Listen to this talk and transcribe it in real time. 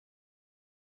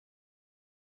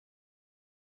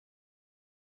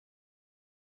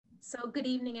So good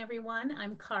evening, everyone.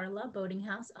 I'm Carla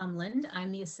Boatinghouse Umland.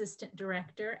 I'm the Assistant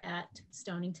Director at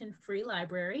Stonington Free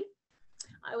Library.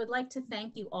 I would like to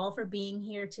thank you all for being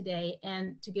here today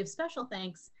and to give special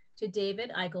thanks to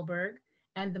David Eichelberg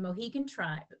and the Mohegan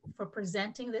Tribe for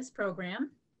presenting this program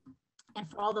and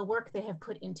for all the work they have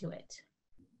put into it.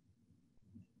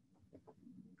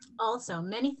 Also,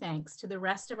 many thanks to the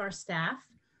rest of our staff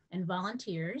and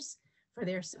volunteers for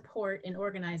their support in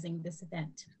organizing this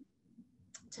event.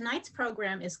 Tonight's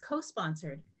program is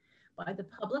co-sponsored by the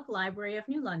Public Library of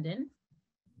New London,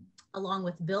 along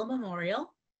with Bill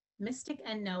Memorial, Mystic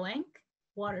and Noank,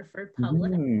 Waterford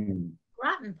Public,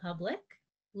 Groton Public,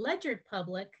 Ledyard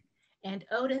Public, and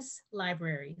Otis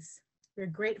Libraries. We're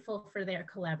grateful for their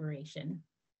collaboration.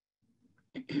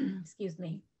 Excuse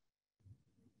me.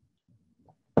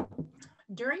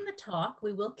 During the talk,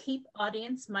 we will keep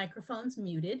audience microphones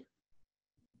muted.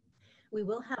 We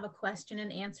will have a question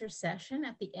and answer session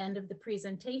at the end of the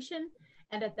presentation,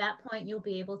 and at that point, you'll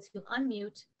be able to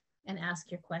unmute and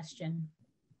ask your question.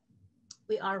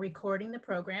 We are recording the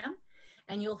program,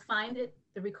 and you'll find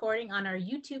the recording on our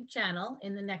YouTube channel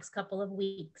in the next couple of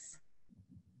weeks.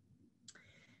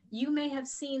 You may have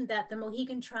seen that the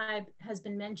Mohegan Tribe has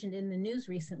been mentioned in the news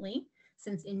recently,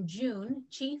 since in June,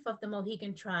 Chief of the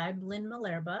Mohegan Tribe, Lynn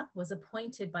Malerba, was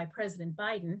appointed by President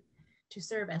Biden to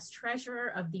serve as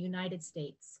Treasurer of the United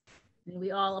States. And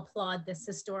we all applaud this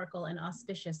historical and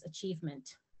auspicious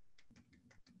achievement.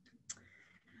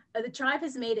 The tribe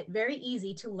has made it very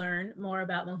easy to learn more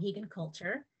about Mohegan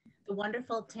culture. The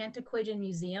wonderful Tantaquidgeon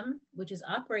Museum, which is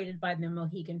operated by the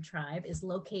Mohegan Tribe, is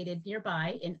located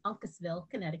nearby in Uncasville,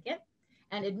 Connecticut,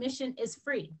 and admission is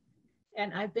free.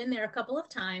 And I've been there a couple of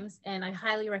times, and I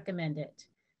highly recommend it.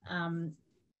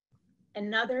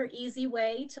 Another easy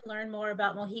way to learn more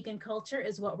about Mohegan culture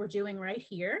is what we're doing right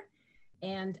here.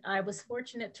 And I was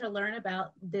fortunate to learn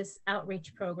about this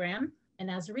outreach program.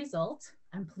 And as a result,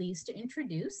 I'm pleased to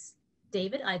introduce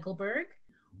David Eichelberg,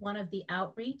 one of the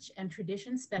outreach and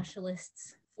tradition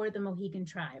specialists for the Mohegan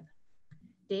Tribe.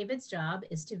 David's job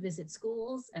is to visit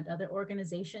schools and other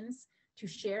organizations to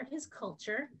share his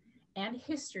culture and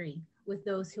history with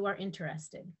those who are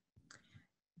interested.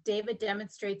 David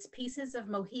demonstrates pieces of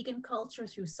Mohegan culture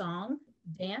through song,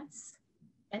 dance,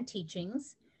 and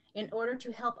teachings in order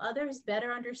to help others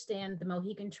better understand the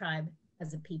Mohegan Tribe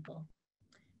as a people.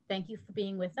 Thank you for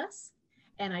being with us,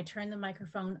 and I turn the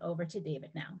microphone over to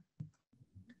David now.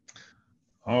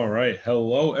 All right,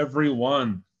 hello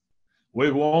everyone.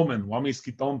 Wigwoman,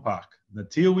 Wamiskitompak,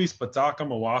 Natiwis Pataka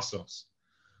Mawasos.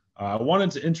 I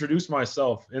wanted to introduce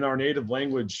myself in our native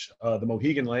language, the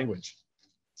Mohegan language.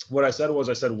 What I said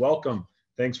was, welcome,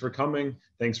 thanks for coming,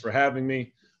 thanks for having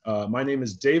me. My name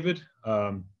is David.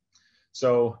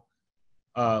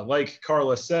 Like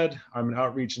Carla said, I'm an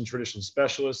outreach and tradition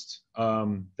specialist.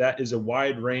 That is a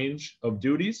wide range of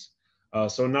duties.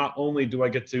 So not only do I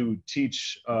get to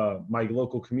teach my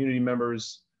local community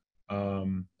members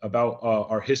about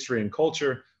our history and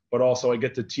culture, but also I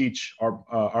get to teach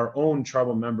our own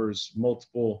tribal members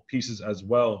multiple pieces as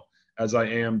well, as I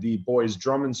am the boys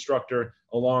drum instructor,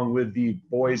 along with the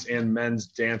boys and men's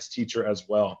dance teacher as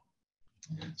well.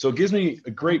 So it gives me a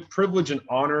great privilege and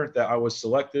honor that I was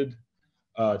selected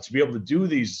to be able to do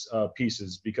these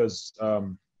pieces, because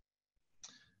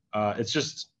it's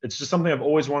just something I've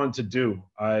always wanted to do.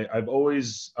 I've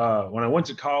always, when I went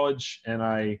to college and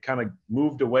I kind of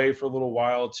moved away for a little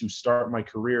while to start my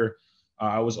career,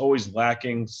 I was always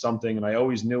lacking something, and I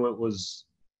always knew it was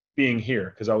being here,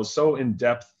 because I was so in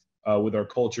depth with our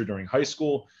culture during high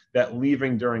school that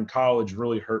leaving during college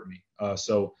really hurt me.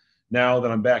 So now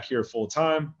that I'm back here full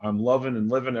time, I'm loving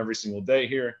and living every single day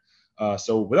here.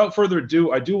 So without further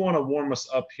ado, I do want to warm us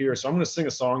up here. So I'm going to sing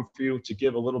a song for you to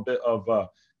give a little bit of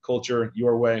culture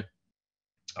your way.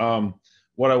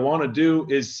 What I want to do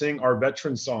is sing our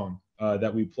veteran song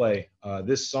that we play.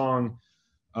 This song,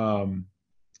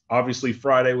 obviously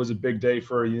Friday was a big day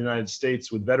for the United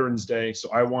States with Veterans Day.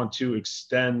 So I want to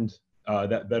extend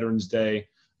that Veterans Day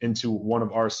into one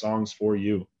of our songs for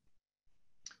you.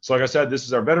 So like I said, this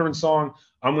is our veteran song.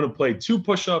 I'm going to play 2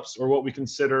 push-ups, or what we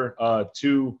consider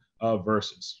 2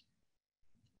 verses.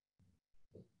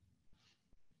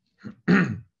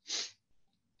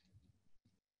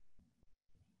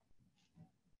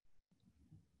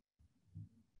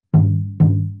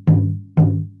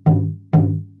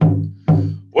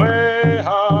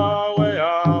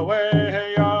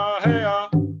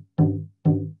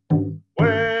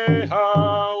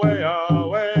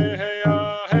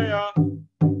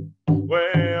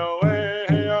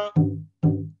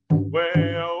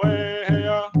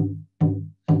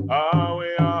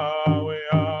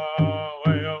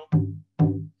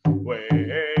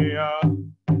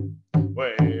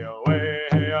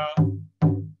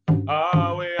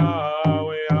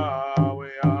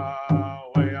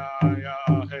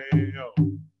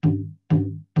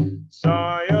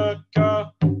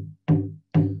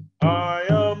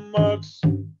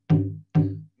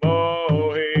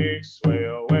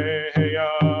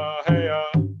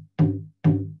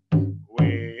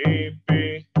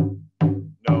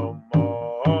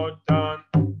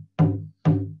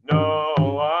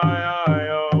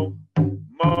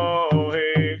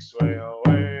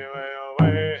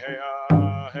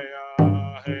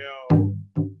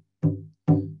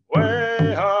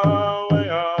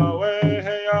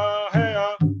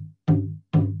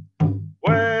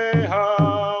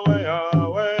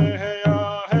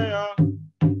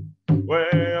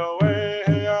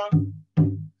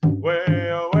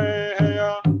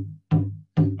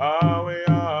 ah, we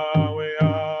ah, we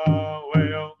ah,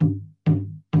 way oh,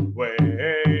 way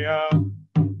ah,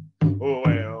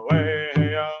 way oh, way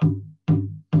ah,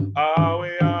 ah,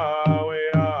 we ah, we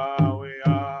ah, we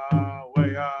ah,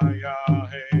 way ah, ya,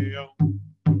 hey oh,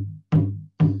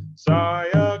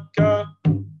 sayaka,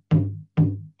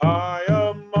 I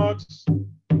am Max,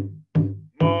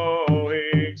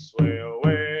 Mohig, sway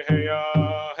away, hey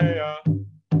ah, hey ah,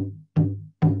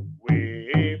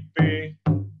 we be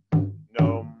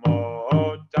no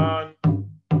more done.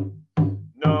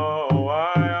 No,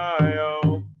 I,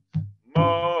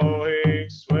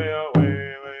 Mohig, sway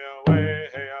away, hey,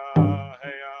 hey,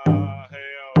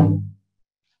 oh.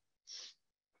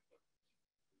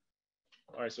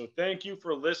 All right, so thank you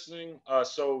for listening.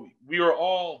 So we are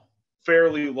all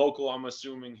fairly local, I'm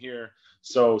assuming here.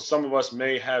 So some of us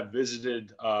may have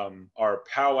visited our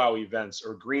powwow events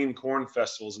or green corn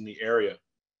festivals in the area.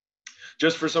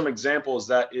 Just for some examples,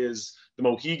 that is the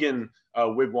Mohegan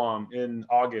Wigwam in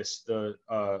August, the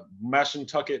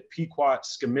Mashantucket Pequot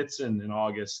Skimitzen in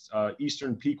August,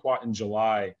 Eastern Pequot in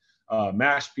July,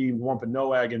 Mashpee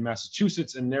Wampanoag in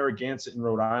Massachusetts, and Narragansett in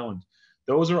Rhode Island.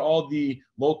 Those are all the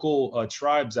local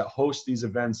tribes that host these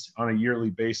events on a yearly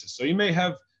basis. So you may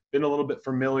have been a little bit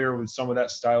familiar with some of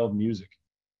that style of music.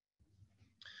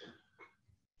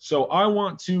 So I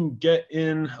want to get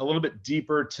in a little bit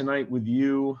deeper tonight with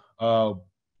you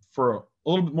for a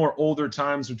little bit more older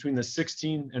times between the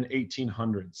 16 and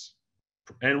 1800s.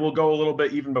 And we'll go a little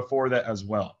bit even before that as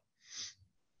well.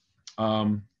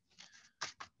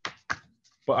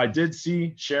 But I did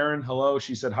see Sharon, hello,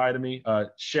 she said hi to me.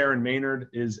 Sharon Maynard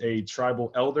is a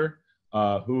tribal elder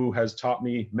who has taught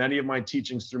me many of my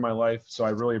teachings through my life. So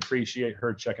I really appreciate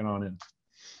her checking on in.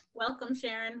 Welcome,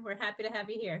 Sharon. We're happy to have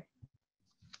you here.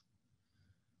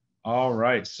 All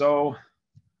right, so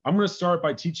I'm going to start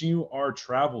by teaching you our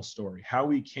travel story, how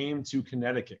we came to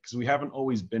Connecticut, because we haven't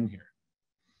always been here.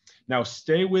 Now,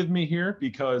 stay with me here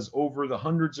because over the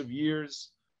hundreds of years,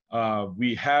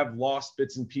 we have lost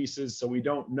bits and pieces, so we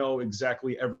don't know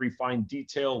exactly every fine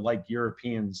detail like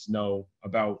Europeans know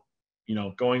about, you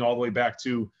know, going all the way back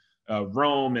to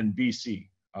Rome and BC.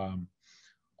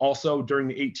 Also, during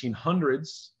the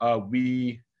 1800s,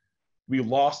 we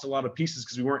lost a lot of pieces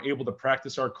because we weren't able to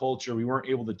practice our culture. We weren't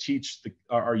able to teach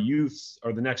our youth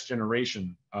or the next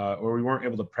generation, or we weren't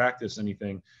able to practice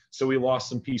anything. So we lost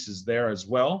some pieces there as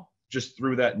well, just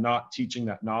through that not teaching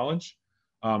that knowledge.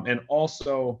 And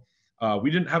also,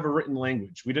 we didn't have a written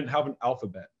language. We didn't have an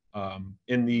alphabet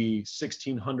in the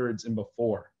 1600s and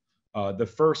before. The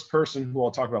first person who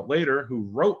I'll talk about later who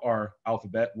wrote our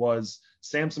alphabet was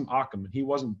Samson Occom, and he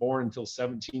wasn't born until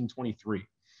 1723.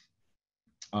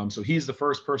 So he's the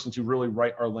first person to really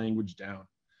write our language down.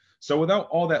 So without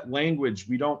all that language,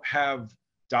 we don't have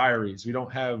diaries. We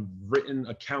don't have written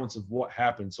accounts of what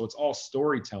happened. So it's all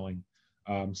storytelling.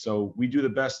 So we do the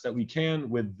best that we can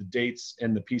with the dates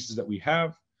and the pieces that we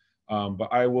have, but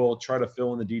I will try to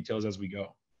fill in the details as we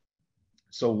go.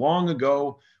 So long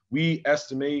ago, we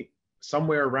estimate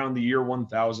somewhere around the year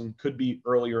 1000, could be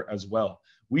earlier as well.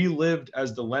 We lived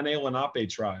as the Lenape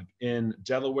tribe in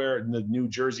Delaware and the New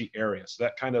Jersey area. So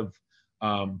that kind of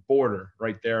border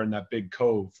right there in that big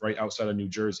cove right outside of New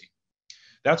Jersey.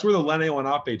 That's where the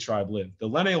Lenape tribe lived. The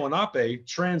Lenape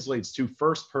translates to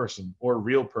first person or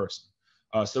real person.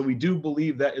 So we do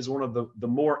believe that is one of the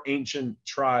more ancient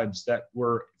tribes that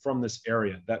were from this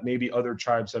area that maybe other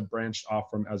tribes have branched off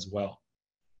from as well.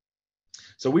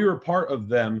 So we were part of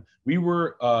them. We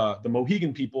were the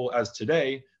Mohegan people as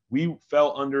today. We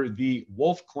fell under the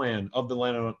Wolf clan of the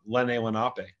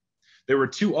Lenape. There were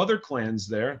two other clans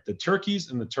there, the Turkeys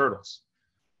and the Turtles.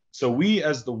 So we,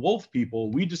 as the Wolf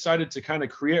people, we decided to kind of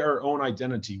create our own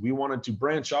identity. We wanted to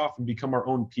branch off and become our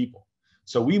own people.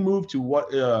 So we moved to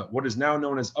what is now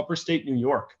known as Upper State New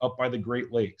York, up by the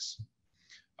Great Lakes.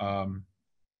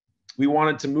 We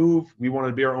wanted to move. We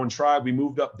wanted to be our own tribe. We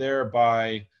moved up there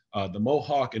by the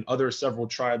Mohawk and other several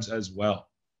tribes as well.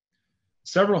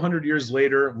 Several hundred years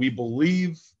later, we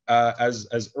believe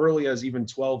as early as even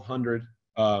 1200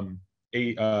 AD,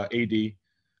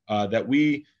 that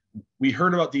we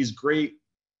heard about these great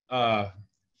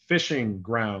fishing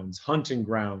grounds, hunting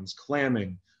grounds,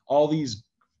 clamming, all these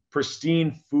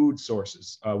pristine food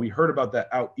sources. We heard about that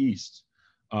out east.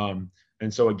 And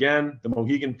so again, the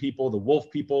Mohegan people, the Wolf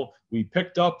people, we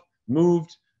picked up,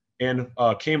 moved, and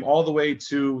came all the way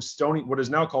to what is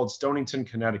now called Stonington,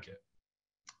 Connecticut.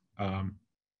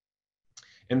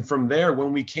 And from there,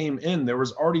 when we came in, there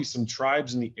was already some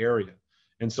tribes in the area.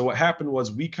 And so what happened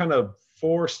was we kind of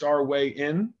forced our way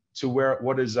in to where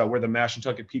the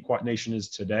Mashantucket Pequot Nation is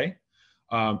today.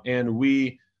 And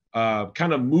we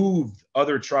kind of moved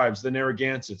other tribes, the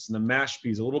Narragansetts and the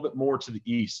Mashpees, a little bit more to the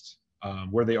east,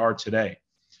 where they are today.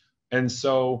 And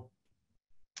so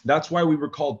that's why we were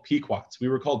called Pequots. We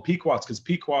were called Pequots because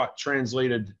Pequot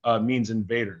translated means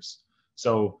invaders.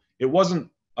 So it wasn't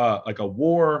like a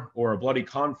war or a bloody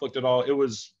conflict at all. It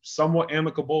was somewhat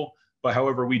amicable, but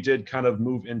however, we did kind of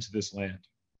move into this land.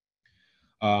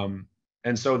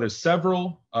 And so there's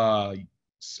several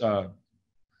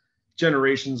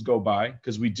generations go by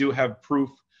because we do have proof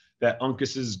that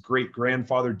Uncas's great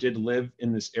grandfather did live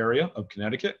in this area of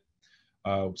Connecticut.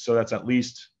 So that's at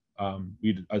least,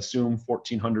 we'd assume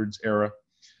 1400s era.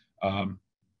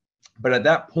 But at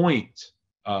that point,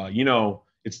 you know,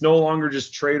 it's no longer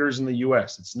just traders in the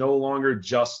US. It's no longer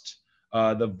just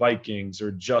the Vikings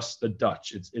or just the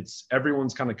Dutch. It's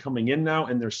everyone's kind of coming in now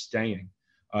and they're staying.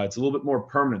 It's a little bit more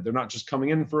permanent. They're not just coming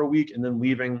in for a week and then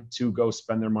leaving to go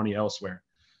spend their money elsewhere.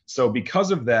 So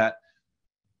because of that,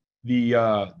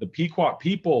 the Pequot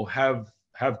people have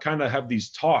these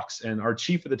talks, and our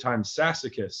chief at the time,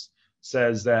 Sassacus,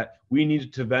 says that we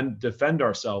need to defend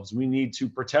ourselves. We need to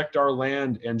protect our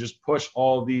land and just push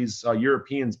all these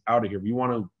Europeans out of here. We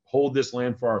want to hold this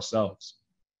land for ourselves.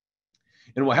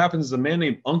 And what happens is a man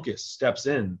named Uncas steps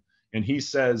in and he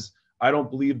says, I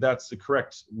don't believe that's the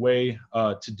correct way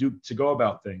to go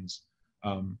about things.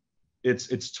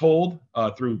 It's told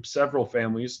through several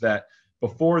families that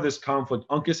before this conflict,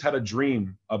 Uncas had a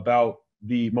dream about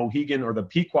the Mohegan or the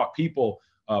Pequot people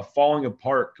falling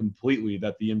apart completely,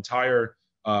 that the entire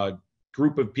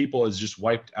group of people is just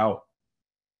wiped out.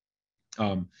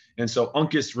 And so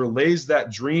Uncas relays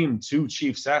that dream to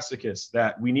Chief Sassacus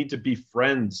that we need to be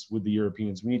friends with the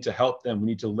Europeans. We need to help them. We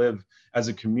need to live as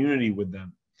a community with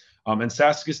them. And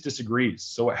Sassacus disagrees.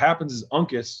 So what happens is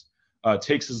Uncas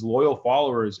takes his loyal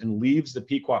followers and leaves the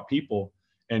Pequot people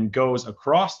and goes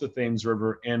across the Thames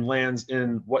River and lands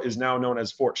in what is now known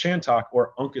as Fort Shantok,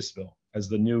 or Uncasville, as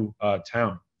the new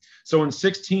town. So in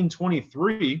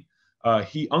 1623,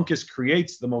 Uncas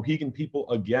creates the Mohegan people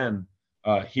again.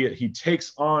 He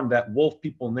takes on that Wolf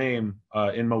people name.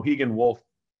 In Mohegan, Wolf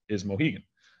is Mohegan.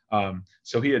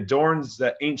 So he adorns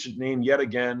that ancient name yet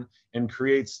again and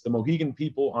creates the Mohegan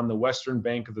people on the western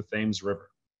bank of the Thames River.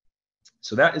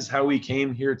 So that is how we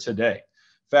came here today.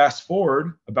 Fast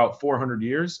forward about 400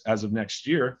 years as of next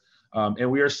year, and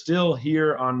we are still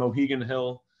here on Mohegan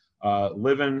Hill,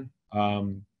 living,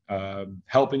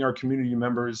 helping our community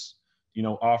members, you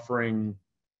know, offering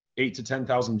 8,000 to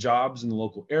 10,000 jobs in the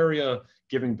local area,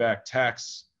 giving back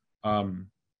tax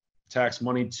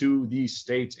money to the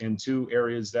state and to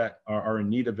areas that are in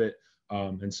need of it.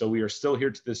 And so we are still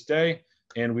here to this day,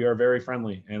 and we are very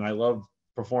friendly, and I love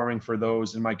performing for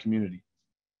those in my community.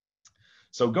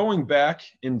 So going back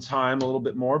in time a little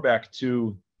bit more, back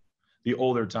to the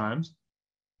older times,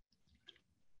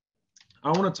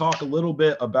 I want to talk a little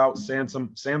bit about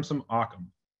Samson Occom.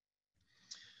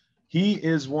 He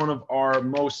is one of our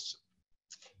most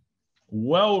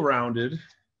well-rounded,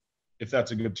 if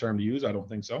that's a good term to use, I don't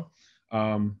think so,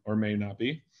 or may not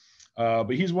be, but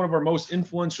he's one of our most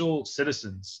influential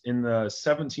citizens in the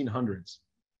 1700s.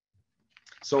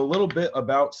 So a little bit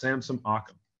about Samson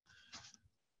Occom.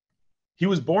 He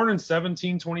was born in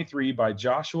 1723 by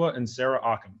Joshua and Sarah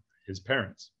Occom, his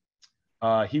parents.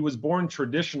 He was born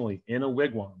traditionally in a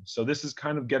wigwam. So this is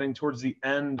kind of getting towards the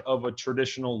end of a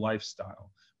traditional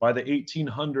lifestyle. By the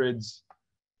 1800s,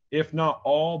 if not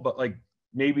all, but like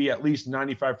maybe at least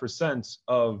 95%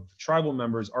 of tribal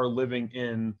members are living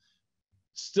in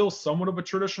still somewhat of a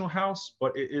traditional house,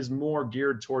 but it is more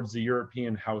geared towards the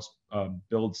European house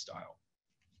build style.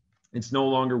 It's no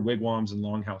longer wigwams and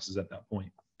longhouses at that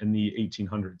point in the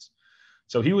 1800s.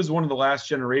 So he was one of the last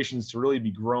generations to really be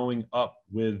growing up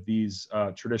with these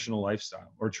traditional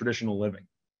lifestyle or traditional living.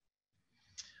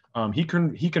 He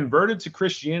converted to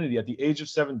Christianity at the age of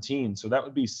 17. So that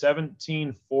would be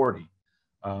 1740.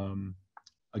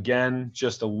 Again,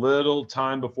 just a little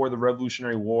time before the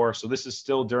Revolutionary War. So this is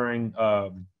still during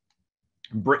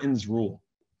Britain's rule.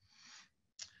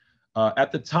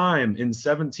 At the time in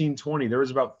 1720, there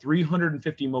was about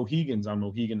 350 Mohegans on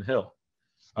Mohegan Hill.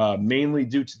 Mainly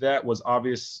due to that was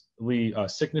obviously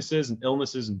sicknesses and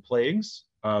illnesses and plagues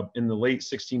in the late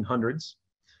 1600s.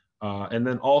 And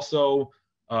then also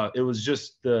it was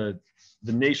just the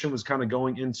nation was kind of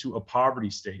going into a poverty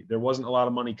state. There wasn't a lot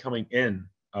of money coming in.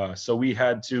 So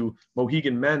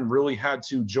Mohegan men really had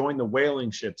to join the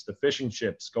whaling ships, the fishing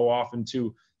ships, go off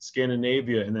into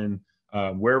Scandinavia, and then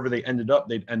wherever they ended up,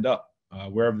 they'd end up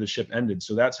wherever the ship ended.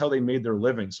 So that's how they made their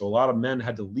living. So a lot of men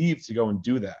had to leave to go and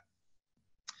do that.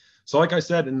 So like I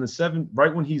said,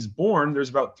 right when he's born, there's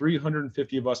about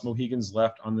 350 of us Mohegans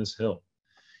left on this hill.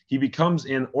 He becomes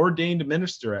an ordained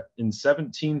minister in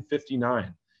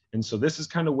 1759. And so this is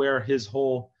kind of where his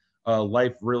whole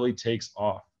life really takes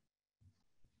off.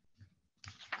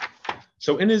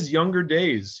 So in his younger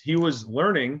days, he was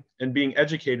learning and being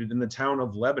educated in the town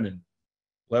of Lebanon,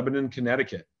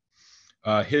 Connecticut.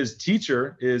 His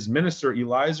teacher is Minister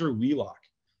Eliezer Wheelock.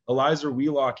 Eliezer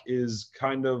Wheelock is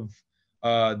kind of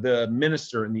the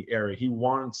minister in the area. He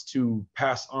wants to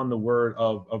pass on the word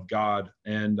of God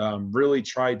and really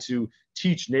try to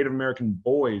teach Native American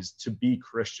boys to be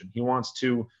Christian.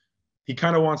 He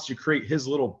kind of wants to create his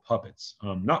little puppets,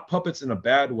 not puppets in a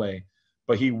bad way,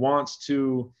 but he wants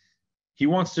to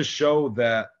show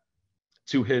that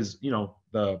to his,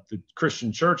 the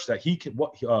Christian church, that he can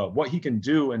what he can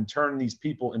do and turn these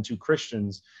people into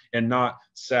Christians and not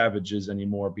savages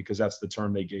anymore, because that's the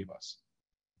term they gave us.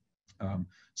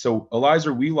 So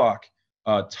Eliezer Wheelock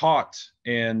taught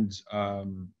and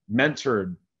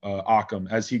mentored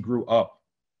Occom as he grew up.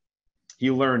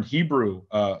 He learned Hebrew.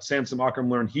 Samson Occom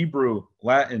learned Hebrew,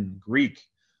 Latin, Greek,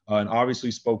 and obviously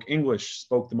spoke English,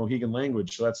 spoke the Mohegan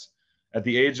language. So that's at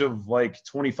the age of like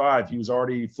 25, he was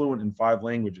already fluent in 5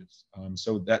 languages.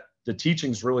 So that the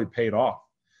teachings really paid off.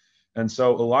 And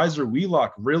so Eliezer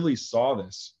Wheelock really saw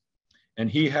this, and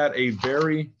he had a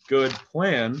very good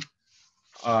plan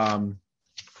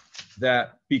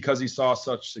that because he saw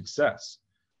such success.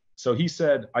 So he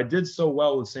said, I did so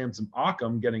well with Samson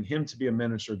Occom, getting him to be a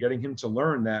minister, getting him to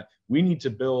learn that we need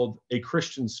to build a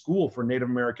Christian school for Native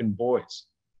American boys.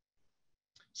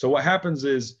 So what happens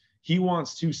is he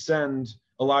wants to send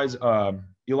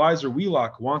Eliezer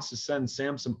Wheelock wants to send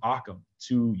Samson Occom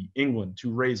to England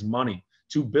to raise money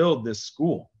to build this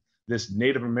school, this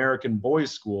Native American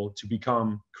boys' school, to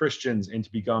become Christians and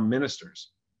to become ministers.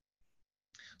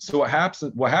 So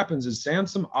what happens is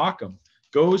Samson Occom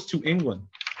goes to England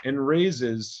and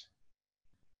raises,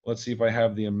 let's see if I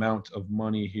have the amount of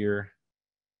money here.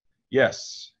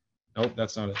 Yes. Nope,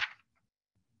 that's not it.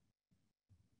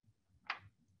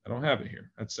 I don't have it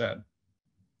here. That's sad.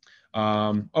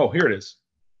 Oh, here it is.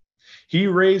 He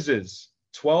raises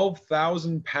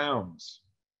 12,000 pounds.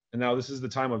 And now this is the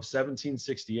time of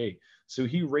 1768. So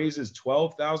he raises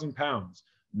 12,000 pounds.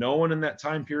 No one in that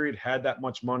time period had that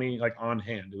much money like on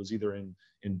hand. It was either in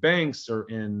banks or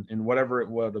in whatever it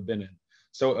would have been in.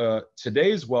 So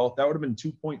today's wealth, that would have been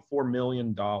 $2.4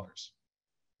 million.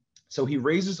 So he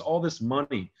raises all this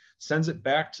money, sends it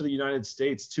back to the United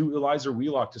States, to Eliezer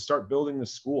Wheelock, to start building the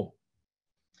school.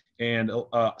 And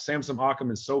Samson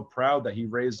Occom is so proud that he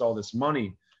raised all this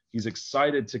money. He's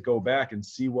excited to go back and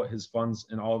see what his funds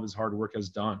and all of his hard work has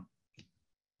done.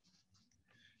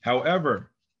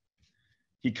 However,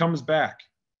 he comes back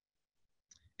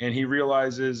and he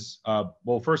realizes,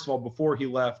 well, first of all, before he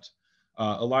left,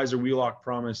 Eliezer Wheelock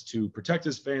promised to protect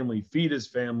his family, feed his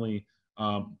family,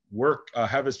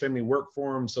 have his family work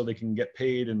for him so they can get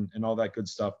paid and all that good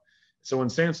stuff. So when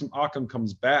Samson Occom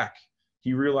comes back,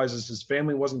 he realizes his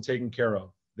family wasn't taken care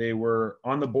of. They were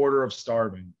on the border of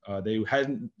starving.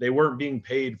 They weren't being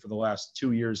paid for the last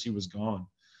 2 years he was gone.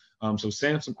 So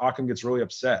Samson Occom gets really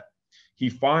upset. He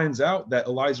finds out that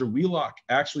Eliezer Wheelock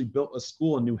actually built a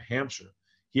school in New Hampshire.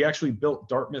 He actually built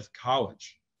Dartmouth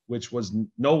College, which was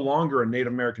no longer a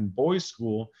Native American boys'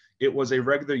 school. It was a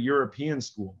regular European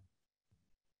school.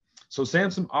 So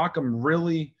Samson Occom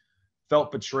really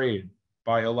felt betrayed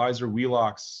by Eliezer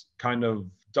Wheelock's kind of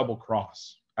double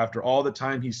cross after all the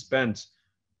time he spent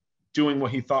doing what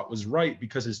he thought was right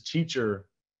because his teacher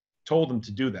told him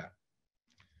to do that.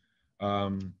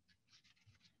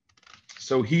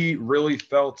 So he really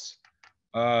felt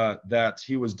that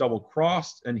he was double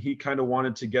crossed, and he kind of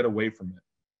wanted to get away from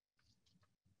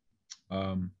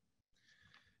it.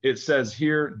 It says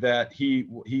here that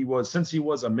since he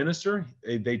was a minister,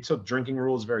 they took drinking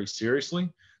rules very seriously.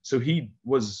 So he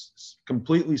was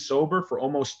completely sober for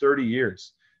almost 30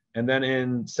 years. And then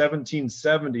in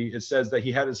 1770, it says that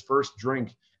he had his first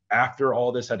drink after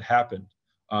all this had happened.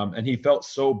 And he felt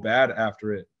so bad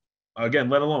after it. Again,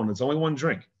 let alone, it's only one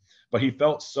drink. But he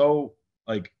felt so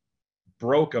like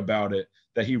broke about it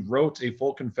that he wrote a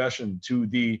full confession to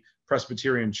the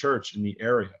Presbyterian church in the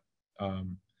area.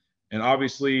 And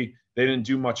obviously they didn't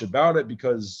do much about it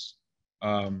because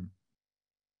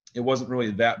it wasn't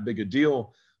really that big a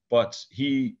deal, but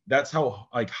that's how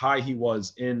like high he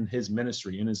was in his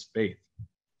ministry, in his faith.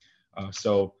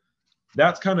 So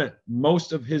that's kind of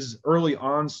most of his early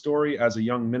on story as a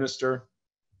young minister.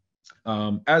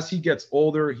 As he gets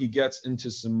older, he gets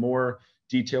into some more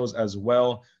details as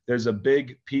well. There's a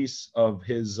big piece of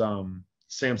his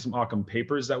Samson Occom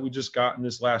papers that we just got in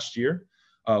this last year.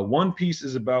 One piece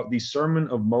is about the sermon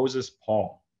of Moses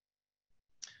Paul.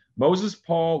 Moses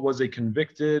Paul was a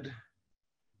convicted,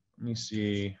 let me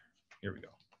see, here we go.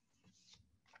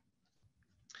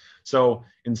 So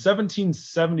in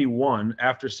 1771,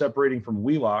 after separating from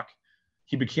Wheelock,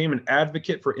 he became an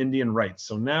advocate for Indian rights.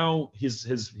 So now he's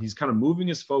kind of moving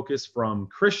his focus from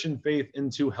Christian faith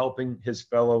into helping his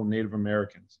fellow Native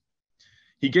Americans.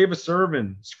 He gave a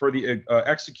sermon for the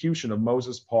execution of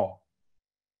Moses Paul.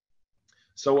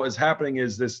 So what is happening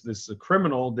is this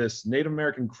criminal, this Native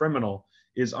American criminal,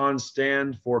 is on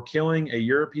stand for killing a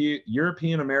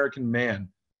European American man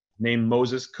named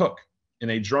Moses Cook in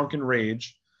a drunken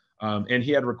rage. And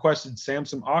he had requested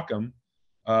Samson Occom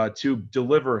to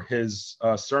deliver his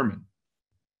sermon.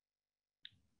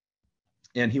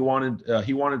 And he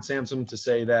wanted Samson to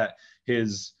say that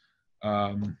his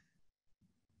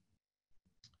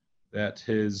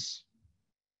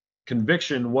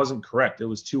conviction wasn't correct. It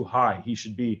was too high. He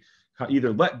should be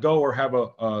either let go or have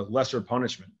a lesser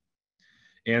punishment.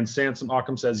 And Samson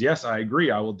Occom says, yes, I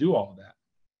agree. I will do all of that.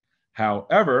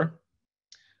 However,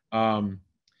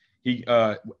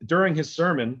 during his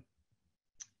sermon,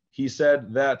 he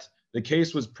said that the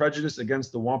case was prejudice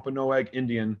against the Wampanoag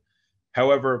Indian.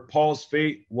 However, Paul's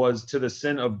fate was to the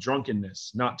sin of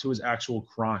drunkenness, not to his actual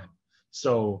crime.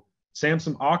 So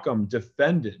Samson Occom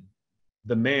defended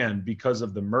the man because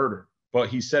of the murder, but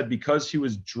he said because he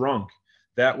was drunk,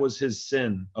 that was his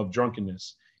sin of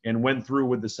drunkenness, and went through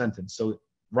with the sentence. So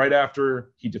right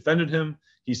after he defended him,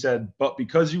 he said, but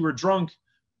because you were drunk,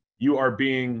 you are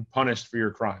being punished for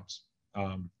your crimes.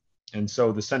 And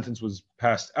so the sentence was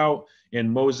passed out,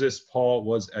 and Moses Paul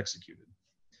was executed.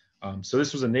 So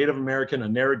this was a Native American, a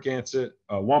Narragansett,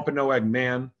 a Wampanoag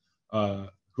man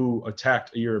who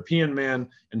attacked a European man,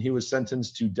 and he was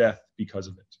sentenced to death because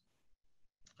of it.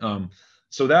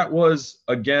 So that was,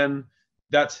 again,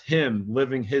 that's him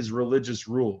living his religious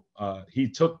rule. He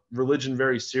took religion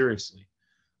very seriously.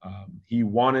 He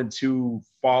wanted to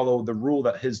follow the rule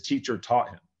that his teacher taught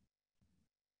him.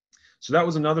 So that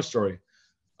was another story.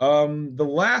 The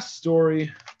last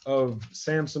story of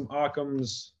Samson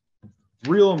Occom's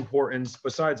real importance,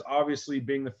 besides obviously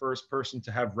being the first person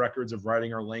to have records of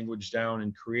writing our language down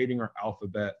and creating our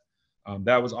alphabet,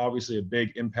 that was obviously a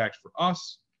big impact for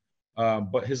us.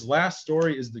 But his last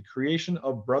story is the creation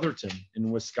of Brotherton in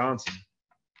Wisconsin.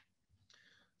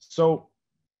 So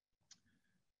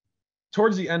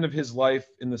towards the end of his life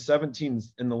in the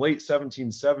late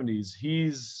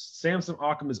 1770s, Samson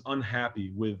Occom is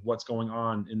unhappy with what's going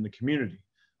on in the community.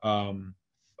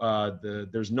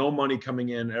 There's no money coming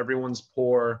in. Everyone's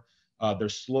poor.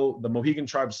 The Mohegan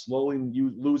Tribe slowly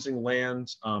losing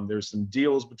land. There's some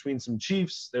deals between some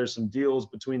chiefs. There's some deals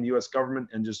between the U.S. government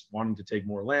and just wanting to take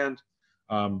more land,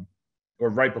 or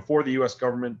right before the U.S.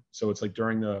 government. So it's like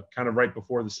during right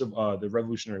before the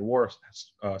Revolutionary War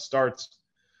starts.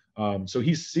 So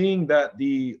he's seeing that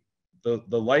the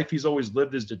life he's always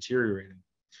lived is deteriorating.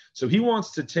 So he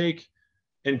wants to take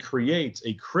and create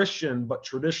a Christian but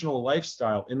traditional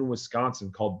lifestyle in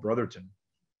Wisconsin called Brotherton.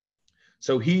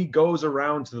 So he goes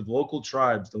around to the local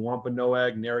tribes, the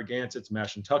Wampanoag, Narragansetts,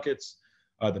 Mashantuckets,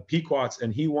 the Pequots,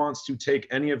 and he wants to take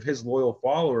any of his loyal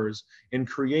followers and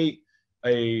create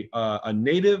a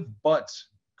native but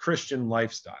Christian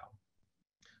lifestyle.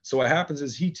 So what happens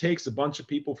is he takes a bunch of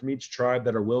people from each tribe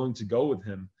that are willing to go with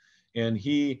him, and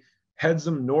he heads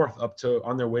them north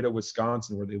on their way to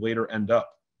Wisconsin, where they later end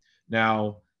up.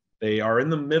 Now, they are in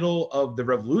the middle of the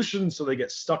revolution, so they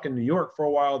get stuck in New York for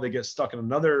a while. They get stuck in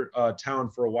another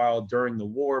town for a while during the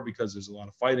war because there's a lot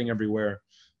of fighting everywhere.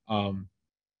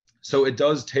 So it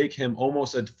does take him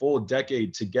almost a full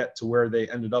decade to get to where they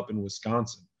ended up in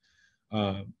Wisconsin.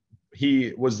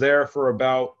 He was there for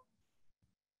about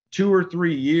 2 or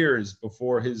 3 years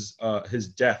before his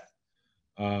death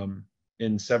in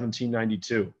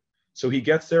 1792. So he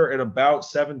gets there at about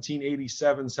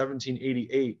 1787,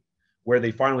 1788, where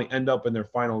they finally end up in their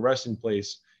final resting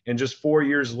place. And just 4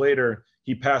 years later,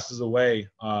 he passes away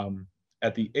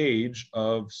at the age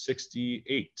of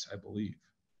 68, I believe.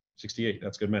 68,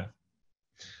 that's good math.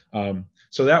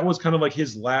 So that was kind of like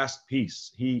his last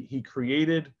piece. He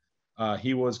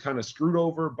was kind of screwed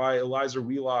over by Eliza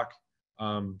Wheelock,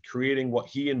 creating what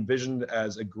he envisioned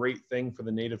as a great thing for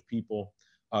the Native people.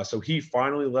 So he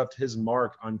finally left his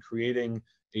mark on creating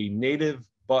a native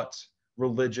but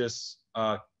religious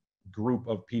group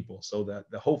of people, so that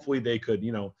hopefully they could,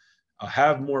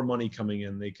 have more money coming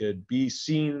in. They could be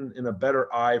seen in a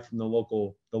better eye from the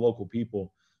local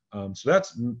people. So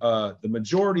that's the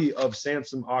majority of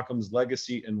Samson Occom's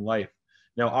legacy in life.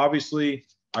 Now, obviously,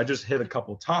 I just hit a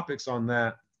couple topics on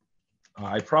that.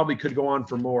 I probably could go on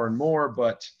for more and more,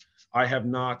 but I have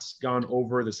not gone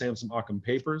over the Samson Occom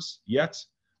papers yet.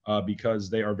 because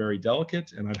they are very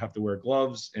delicate, and I'd have to wear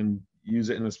gloves and use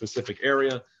it in a specific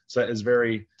area. So that is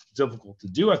very difficult to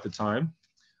do at the time.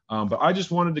 But I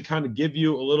just wanted to kind of give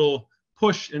you a little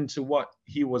push into what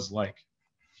he was like.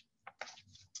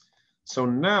 So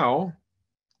now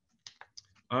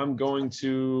I'm going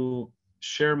to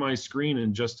share my screen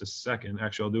in just a second.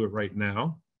 Actually, I'll do it right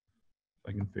now, if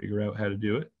I can figure out how to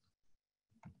do it.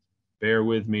 Bear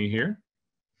with me here.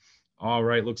 All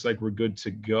right, looks like we're good to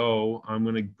go. I'm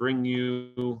going to bring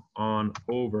you on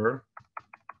over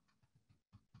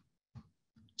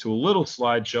to a little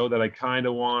slideshow that I kind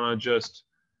of want to just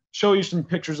show you some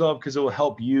pictures of, because it will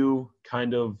help you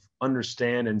kind of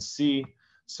understand and see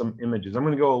some images. I'm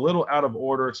going to go a little out of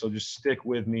order, so just stick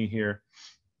with me here.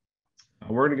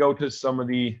 We're going to go to some of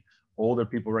the older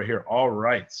people right here. All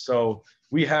right, so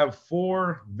we have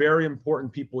 4 very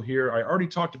important people here. I already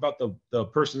talked about the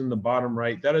person in the bottom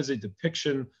right. That is a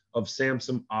depiction of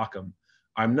Samson Occom.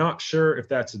 I'm not sure if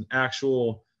that's an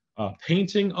actual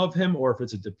painting of him or if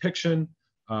it's a depiction.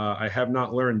 I have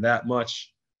not learned that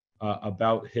much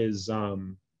about his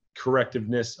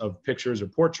correctiveness of pictures or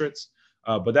portraits,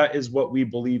 but that is what we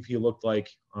believe he looked like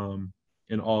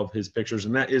in all of his pictures,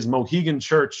 and that is Mohegan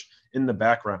Church in the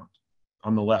background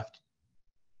on the left.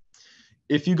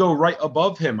 If you go right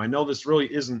above him, I know this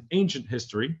really isn't ancient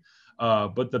history,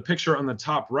 but the picture on the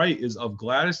top right is of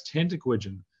Gladys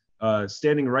Tantaquidgeon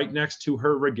standing right next to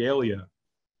her regalia.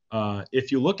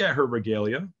 If you look at her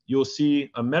regalia, you'll see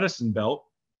a medicine belt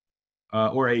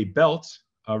or a belt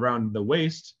around the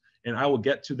waist, and I will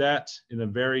get to that in a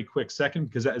very quick second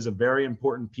because that is a very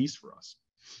important piece for us.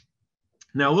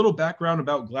 Now, a little background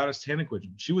about Gladys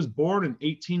Tantaquidgeon. She was born in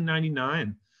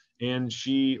 1899. And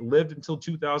she lived until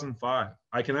 2005.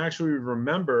 I can actually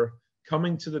remember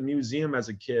coming to the museum as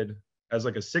a kid, as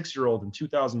like a 6-year-old in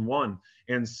 2001,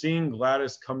 and seeing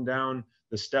Gladys come down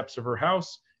the steps of her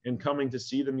house and coming to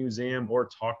see the museum or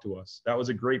talk to us. That was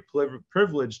a great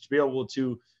privilege to be able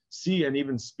to see and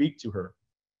even speak to her.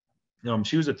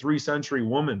 She was a 3th-century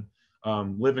woman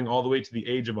living all the way to the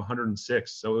age of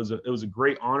 106. So it was a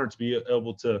great honor to be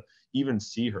able to even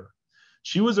see her.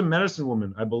 She was a medicine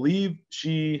woman. I believe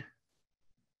she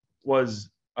was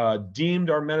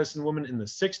deemed our medicine woman in the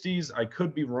 60s. I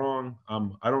could be wrong.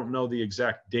 I don't know the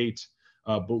exact date,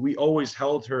 but we always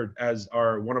held her as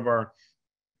one of our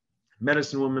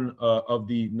medicine women of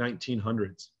the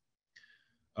 1900s.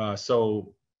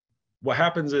 So what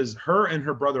happens is her and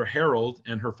her brother Harold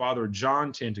and her father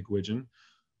John Tantaquidgeon,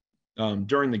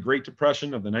 during the Great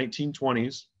Depression of the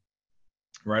 1920s,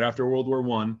 right after World War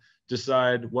I,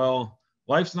 decide, well,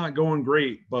 life's not going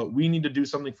great, but we need to do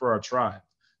something for our tribe.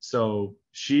 So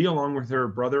she, along with her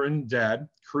brother and dad,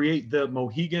 create the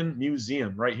Mohegan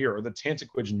Museum right here, or the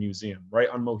Tantaquidgeon Museum right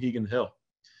on Mohegan Hill.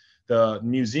 The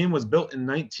museum was built in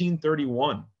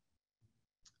 1931,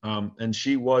 and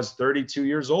she was 32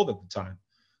 years old at the time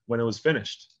when it was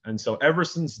finished. And so ever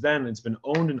since then, it's been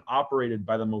owned and operated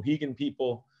by the Mohegan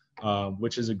people,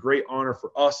 which is a great honor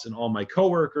for us and all my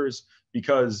coworkers,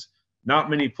 because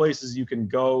not many places you can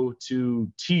go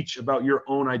to teach about your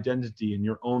own identity and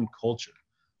your own culture.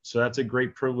 So that's a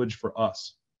great privilege for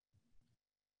us.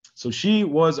 So she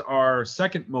was our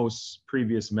second most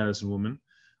previous medicine woman.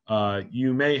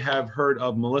 You may have heard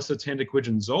of Melissa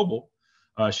Tantaquidgeon Zobel.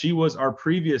 She was our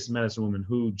previous medicine woman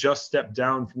who just stepped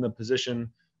down from the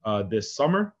position this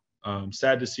summer.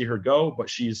 Sad to see her go, but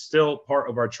she is still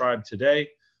part of our tribe today.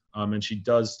 And she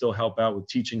does still help out with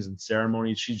teachings and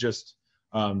ceremonies. She just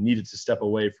needed to step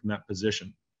away from that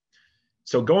position.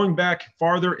 So going back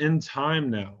farther in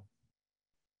time now,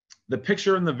 the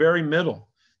picture in the very middle,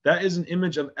 that is an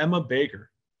image of Emma Baker.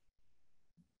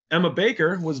 Emma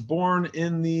Baker was born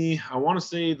in I want to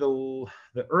say the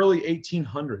early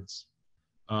 1800s.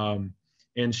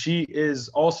 And she is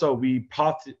also, we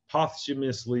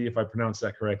posthumously, if I pronounce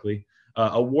that correctly,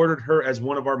 awarded her as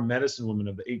one of our medicine women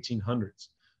of the 1800s.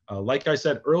 Like I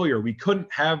said earlier, we couldn't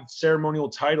have ceremonial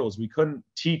titles. We couldn't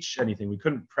teach anything. We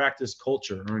couldn't practice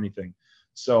culture or anything.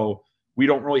 So we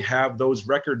don't really have those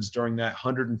records during that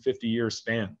 150-year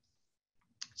span.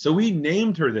 So we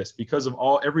named her this because of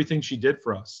everything she did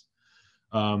for us.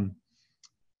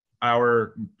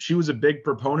 She was a big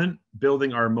proponent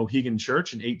building our Mohegan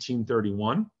Church in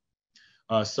 1831.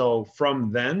 So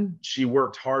from then, she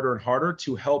worked harder and harder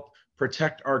to help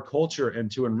protect our culture and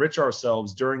to enrich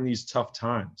ourselves during these tough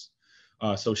times.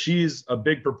 So she's a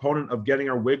big proponent of getting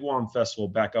our Wigwam Festival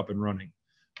back up and running,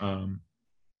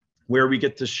 where we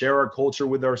get to share our culture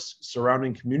with our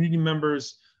surrounding community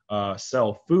members,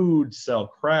 sell food, sell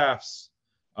crafts,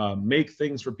 make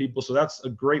things for people. So that's a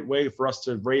great way for us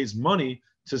to raise money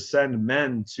to send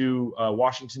men to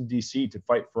Washington, D.C. to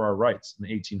fight for our rights in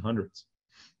the 1800s.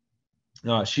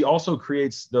 She also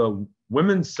creates the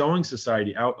Women's Sewing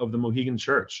Society out of the Mohegan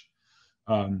Church.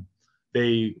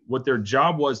 What their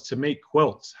job was to make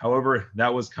quilts. However,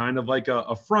 that was kind of like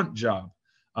a front job.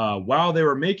 While they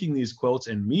were making these quilts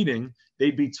and meeting,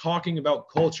 they'd be talking about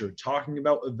culture, talking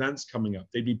about events coming up.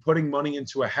 They'd be putting money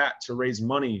into a hat to raise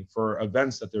money for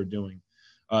events that they're doing.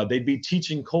 They'd be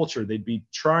teaching culture. They'd be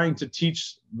trying to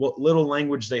teach what little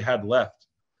language they had left.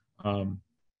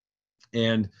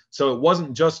 And so it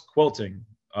wasn't just quilting.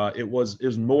 It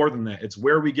was more than that. It's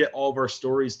where we get all of our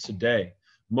stories today.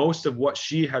 Most of what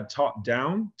she had taught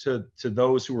down to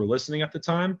those who were listening at the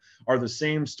time are the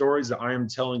same stories that I am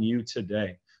telling you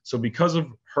today. So because of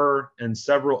her and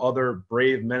several other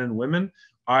brave men and women,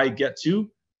 I get to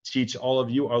teach all of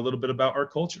you a little bit about our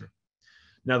culture.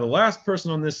 Now, the last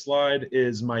person on this slide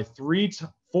is my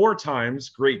 4 times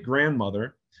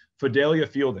great-grandmother, Fidelia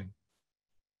Fielding.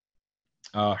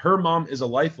 Her mom is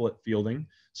Eliphalet Fielding,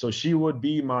 so she would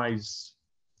be my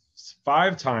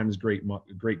 5 times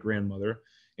great-grandmother.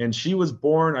 And she was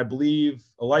born, I believe,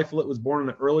 Eliphalet was born in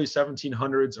the early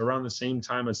 1700s, around the same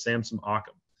time as Samson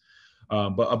Occom.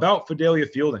 But about Fidelia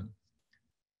Fielding,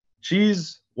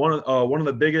 she's one of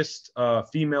the biggest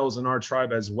females in our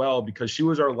tribe as well, because she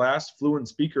was our last fluent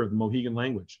speaker of the Mohegan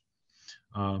language.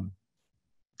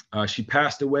 She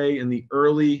passed away in the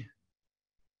early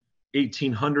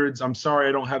 1800s. I'm sorry,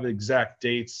 I don't have the exact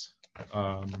dates.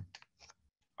 I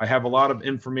have a lot of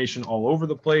information all over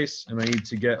the place, and I need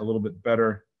to get a little bit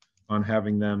better on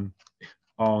having them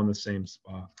all in the same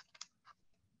spot.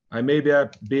 I may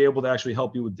be able to actually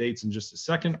help you with dates in just a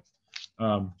second.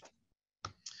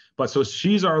 But so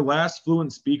she's our last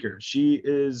fluent speaker. She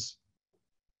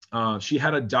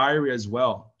had a diary as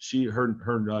well.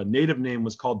 Her native name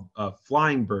was called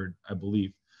Flying Bird, I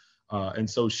believe. And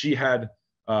so she had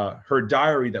her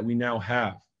diary that we now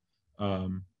have.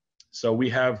 So we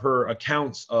have her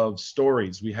accounts of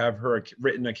stories. We have her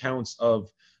written accounts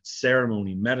of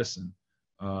ceremony, medicine,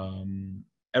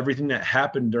 everything that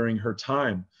happened during her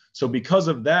time. So because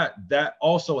of that, that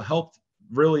also helped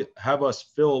really have us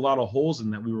fill a lot of holes in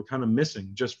that we were kind of missing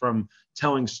just from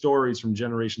telling stories from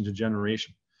generation to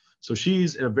generation. So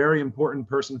she's a very important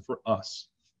person for us.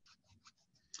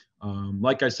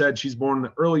 Like I said, she's born in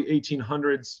the early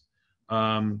 1800s.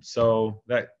 So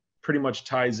that pretty much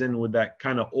ties in with that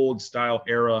kind of old style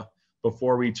era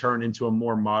before we turn into a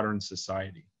more modern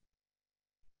society.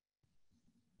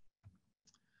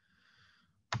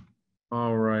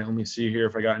 All right, let me see here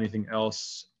if I got anything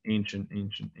else. Ancient.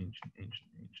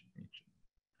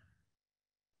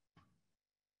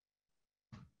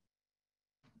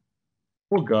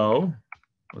 We'll go,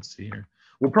 let's see here.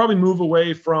 We'll probably move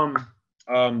away from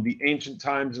the ancient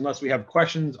times unless we have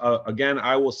questions. Again,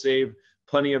 I will save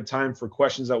plenty of time for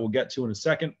questions that we'll get to in a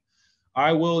second.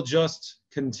 I will just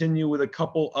continue with a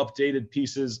couple updated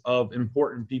pieces of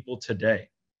important people today.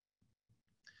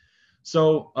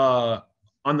 So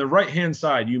on the right-hand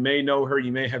side, you may know her,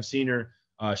 you may have seen her.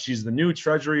 She's the new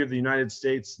Treasury of the United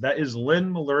States. That is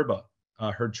Lynn Malerba.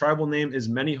 Her tribal name is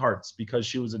Many Hearts because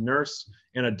she was a nurse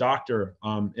and a doctor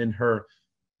in her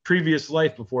previous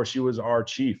life before she was our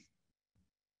chief.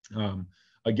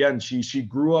 Again, she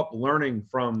grew up learning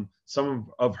from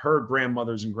some of her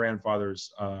grandmothers and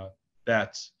grandfathers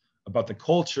about the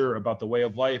culture, about the way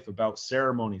of life, about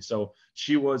ceremony. So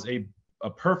she was a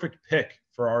perfect pick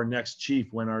for our next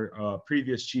chief when our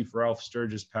previous chief, Ralph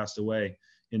Sturgis, passed away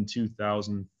in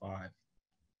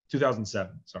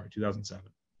 2007.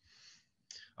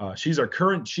 She's our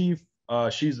current chief.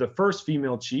 She's the first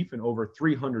female chief in over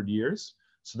 300 years.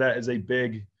 So that is a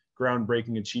big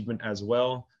groundbreaking achievement as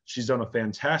well. She's done a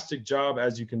fantastic job.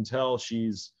 As you can tell,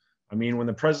 when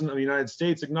the President of the United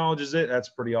States acknowledges it, that's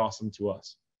pretty awesome to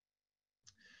us.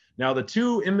 Now, the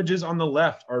 2 images on the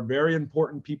left are very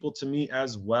important people to me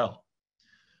as well.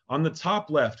 On the top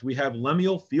left, we have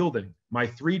Lemuel Fielding, my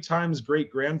 3 times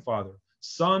great-grandfather,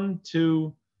 son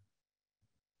to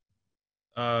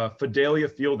Fidelia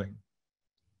Fielding.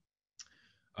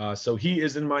 So he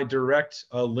is in my direct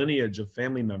lineage of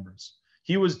family members.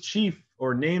 He was chief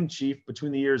or named chief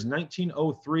between the years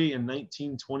 1903 and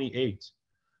 1928.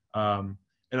 And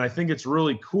I think it's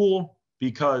really cool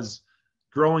because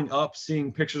growing up,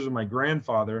 seeing pictures of my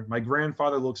grandfather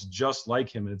looks just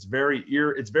like him. And it's very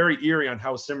eerie on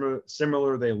how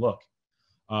similar they look.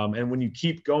 And when you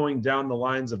keep going down the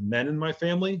lines of men in my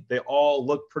family, they all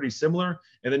look pretty similar.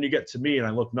 And then you get to me and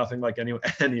I look nothing like any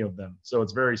of them. So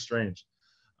it's very strange.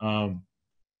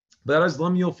 But that is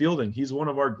Lemuel Fielding. He's one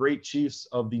of our great chiefs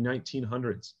of the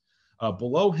 1900s.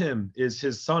 Below him is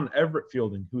his son, Everett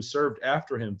Fielding, who served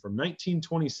after him from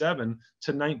 1927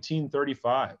 to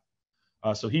 1935.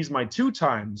 So he's my 2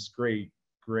 times great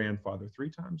grandfather, 3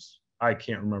 times? I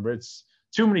can't remember. It's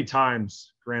too many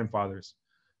times grandfathers.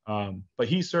 But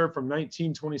he served from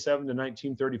 1927 to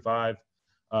 1935.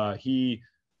 He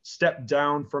stepped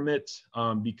down from it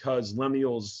because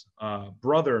Lemuel's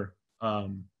brother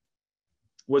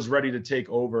was ready to take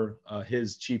over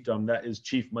his chiefdom. That is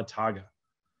Chief Mataga.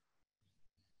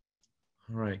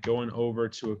 All right, going over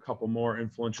to a couple more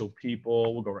influential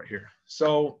people. We'll go right here.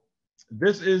 So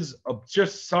this is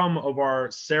just some of our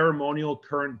ceremonial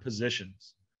current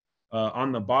positions.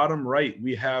 On the bottom right,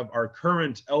 we have our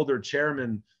current elder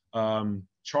chairman,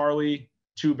 Charlie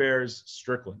Two Bears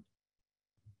Strickland.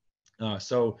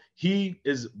 So he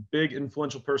is a big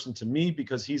influential person to me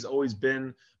because he's always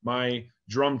been my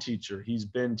drum teacher. He's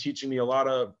been teaching me a lot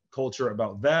of culture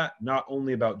about that, not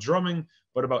only about drumming,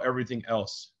 but about everything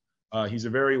else. He's a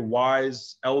very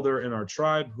wise elder in our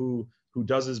tribe who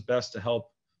does his best to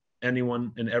help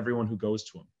anyone and everyone who goes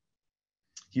to him.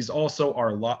 He's also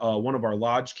our one of our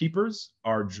lodge keepers.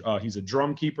 He's a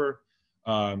drum keeper.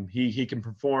 He can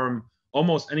perform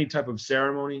almost any type of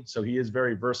ceremony, so he is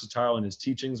very versatile in his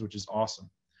teachings, which is awesome.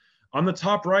 On the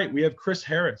top right, we have Chris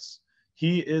Harris.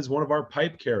 He is one of our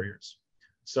pipe carriers.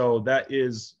 So that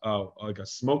is like a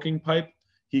smoking pipe.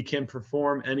 He can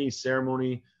perform any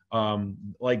ceremony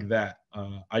like that.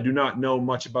 I do not know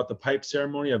much about the pipe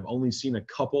ceremony. I've only seen a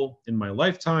couple in my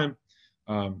lifetime,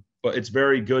 but it's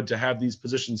very good to have these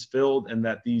positions filled and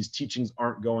that these teachings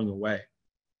aren't going away.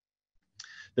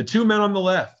 The 2 men on the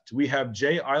left, we have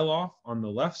Jay Iloff on the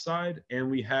left side, and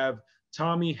we have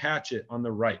Tommy Hatchet on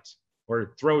the right,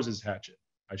 or throws his hatchet,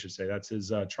 I should say. That's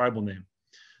his tribal name.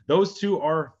 Those 2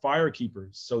 are fire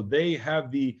keepers. So they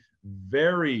have the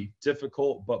very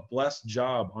difficult but blessed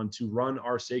job on to run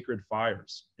our sacred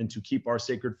fires and to keep our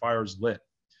sacred fires lit.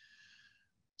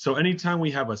 So anytime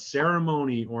we have a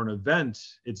ceremony or an event,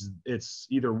 it's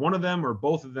either one of them or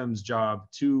both of them's job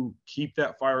to keep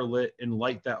that fire lit and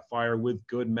light that fire with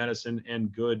good medicine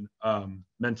and good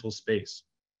mental space.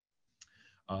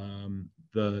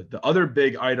 The other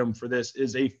big item for this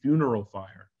is a funeral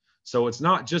fire. So it's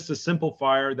not just a simple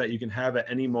fire that you can have at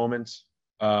any moment.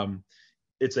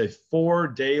 It's a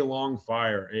 4-day-long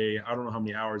fire. I don't know how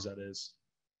many hours that is.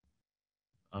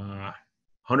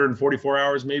 144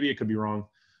 hours, maybe. It could be wrong.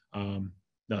 No,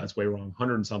 that's way wrong.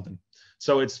 100 and something.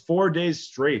 So it's 4 days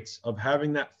straight of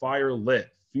having that fire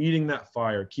lit, feeding that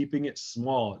fire, keeping it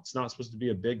small. It's not supposed to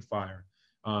be a big fire.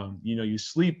 You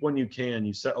sleep when you can.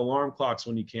 You set alarm clocks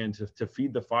when you can to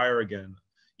feed the fire again.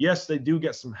 Yes, they do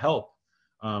get some help,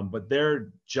 but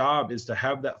their job is to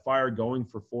have that fire going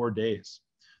for 4 days.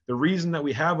 The reason that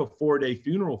we have a 4-day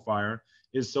funeral fire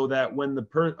is so that when the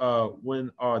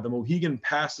Mohegan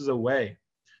passes away,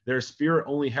 their spirit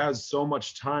only has so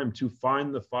much time to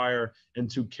find the fire and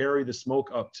to carry the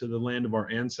smoke up to the land of our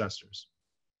ancestors.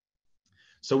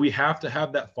 So we have to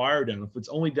have that fire down. If it's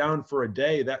only down for a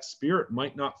day, that spirit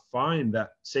might not find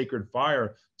that sacred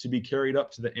fire to be carried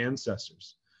up to the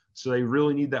ancestors. So they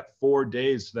really need that 4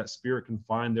 days so that spirit can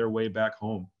find their way back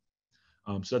home.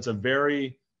 So that's a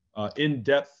very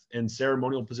in-depth and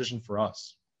ceremonial position for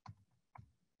us.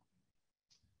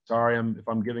 Sorry if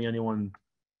I'm giving anyone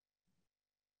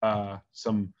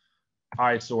some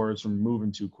eyesores from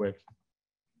moving too quick.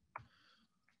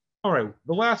 All right,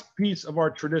 the last piece of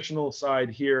our traditional side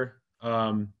here,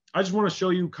 I just want to show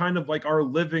you kind of like our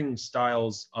living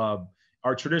styles,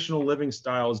 our traditional living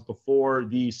styles before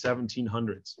the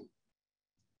 1700s.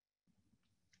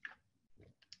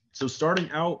 So starting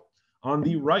out on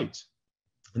the right,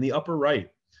 in the upper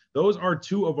right, those are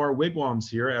 2 of our wigwams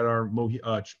here at our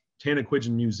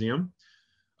Tanaquidgeon Museum.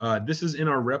 This is in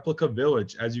our replica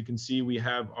village. As you can see, we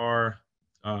have our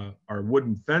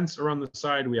wooden fence around the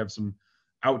side. We have some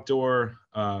outdoor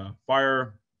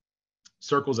fire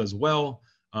circles as well.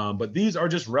 But these are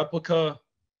just replica,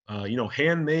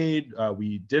 handmade.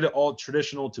 We did it all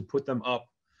traditional to put them up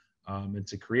and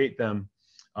to create them.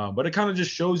 But it kind of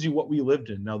just shows you what we lived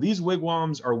in. Now, these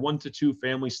wigwams are 1 to 2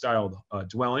 family style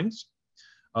dwellings.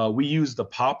 We use the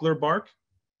poplar bark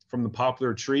from the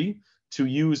poplar tree to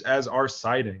use as our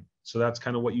siding. So that's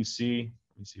kind of what you see.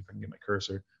 Let me see if I can get my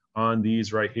cursor on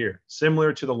these right here.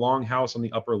 Similar to the long house on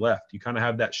the upper left, you kind of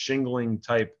have that shingling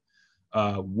type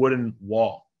wooden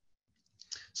wall.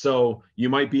 So you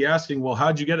might be asking, well,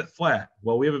 how'd you get it flat?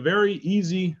 Well, we have a very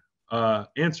easy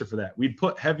answer for that. We'd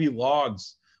put heavy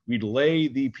logs. We'd lay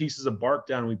the pieces of bark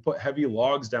down. We'd put heavy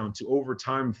logs down to over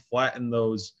time flatten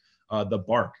those, the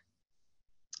bark.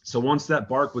 So once that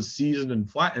bark was seasoned and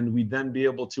flattened, we'd then be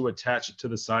able to attach it to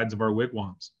the sides of our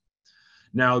wigwams.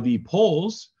 Now the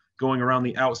poles going around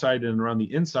the outside and around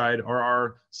the inside are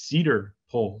our cedar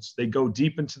poles. They go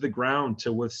deep into the ground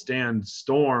to withstand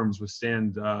storms,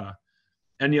 withstand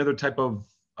any other type of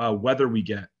weather we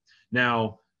get.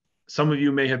 Now, some of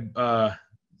you may have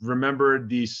remembered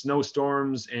the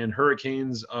snowstorms and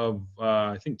hurricanes of,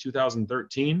 I think,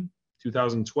 2013,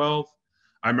 2012.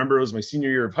 I remember it was my senior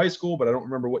year of high school, but I don't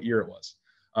remember what year it was,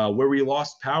 where we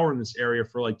lost power in this area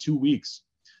for like 2 weeks.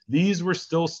 These were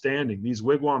still standing. These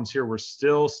wigwams here were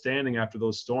still standing after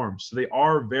those storms. So they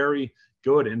are very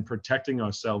good in protecting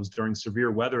ourselves during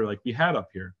severe weather like we had up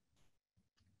here.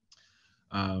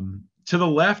 To the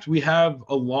left, we have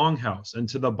a longhouse, and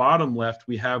to the bottom left,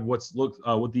 we have what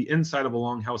the inside of a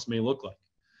longhouse may look like.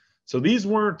 So these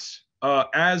weren't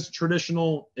as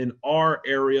traditional in our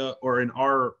area or in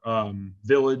our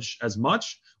village as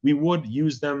much. We would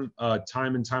use them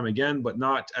time and time again, but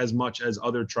not as much as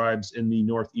other tribes in the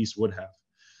Northeast would have.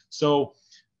 So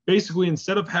basically,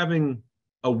 instead of having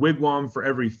a wigwam for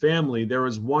every family, there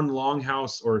was one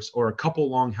longhouse or a couple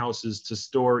longhouses to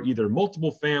store either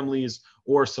multiple families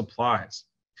or supplies.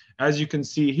 As you can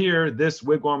see here, this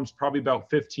wigwam is probably about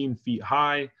 15 feet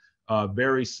high,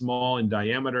 very small in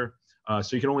diameter.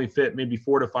 So you can only fit maybe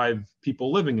 4 to 5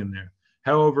 people living in there.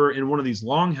 However, in one of these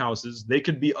longhouses, they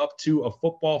could be up to a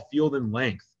football field in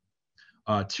length,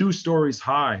 2 stories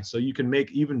high. So you can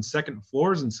make even second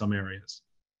floors in some areas.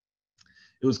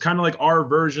 It was kind of like our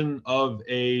version of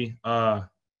a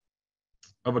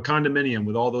condominium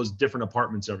with all those different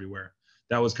apartments everywhere.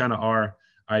 That was kind of our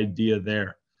idea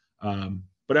there.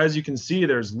 But as you can see,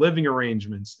 there's living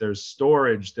arrangements, there's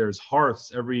storage, there's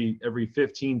hearths every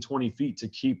 15, 20 feet to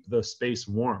keep the space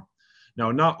warm.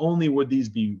 Now, not only would these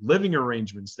be living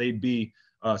arrangements, they'd be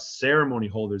ceremony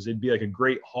holders. It'd be like a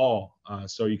great hall.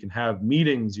 So you can have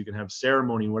meetings, you can have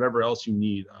ceremony, whatever else you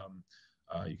need.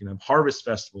 You can have harvest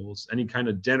festivals, any kind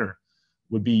of dinner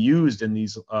would be used in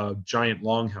these giant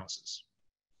longhouses.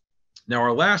 Now,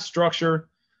 our last structure,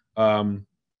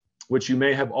 which you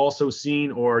may have also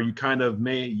seen or you kind of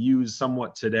may use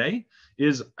somewhat today,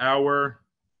 is our,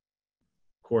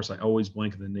 of course, I always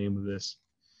blank the name of this.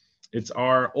 It's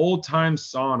our old-time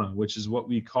sauna, which is what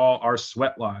we call our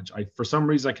sweat lodge. For some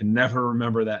reason, I can never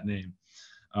remember that name.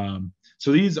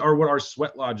 So these are what our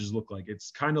sweat lodges look like.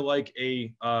 It's kind of like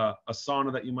a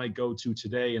sauna that you might go to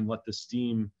today and let the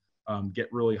steam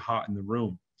get really hot in the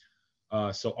room.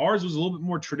 So ours was a little bit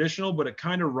more traditional, but it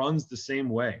kind of runs the same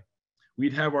way.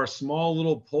 We'd have our small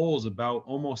little poles about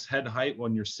almost head height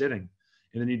when you're sitting.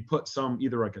 And then you'd put some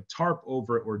either like a tarp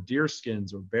over it or deer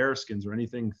skins or bear skins or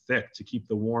anything thick to keep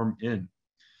the warm in.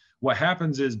 What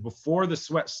happens is before the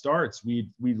sweat starts,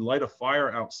 we'd light a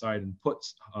fire outside and put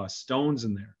stones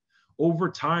in there. Over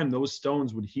time, those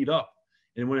stones would heat up.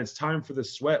 And when it's time for the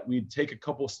sweat, we'd take a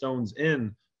couple stones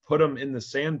in, put them in the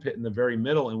sand pit in the very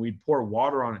middle, and we'd pour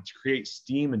water on it to create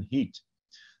steam and heat.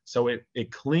 So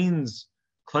it cleanses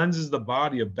the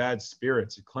body of bad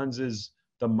spirits. It cleanses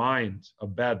the mind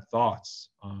of bad thoughts.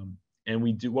 And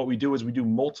we do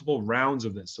multiple rounds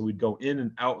of this. So we'd go in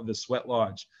and out of the sweat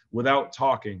lodge without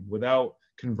talking, without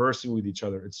conversing with each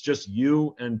other. It's just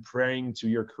you and praying to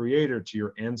your creator, to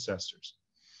your ancestors.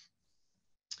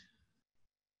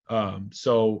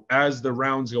 So as the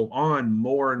rounds go on,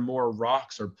 more and more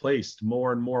rocks are placed,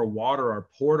 more and more water are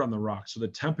poured on the rocks. So the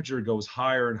temperature goes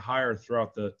higher and higher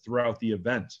throughout the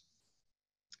event.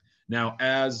 Now,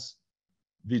 as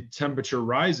the temperature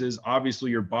rises,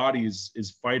 obviously your body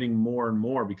is fighting more and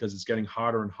more because it's getting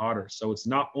hotter and hotter. So it's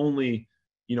not only,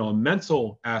 a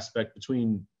mental aspect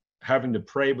between having to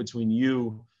pray between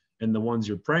you and the ones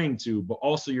you're praying to, but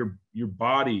also your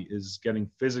body is getting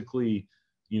physically,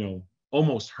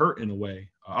 almost hurt in a way.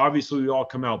 Obviously, we all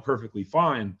come out perfectly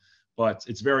fine, but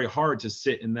it's very hard to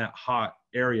sit in that hot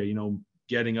area,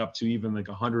 getting up to even like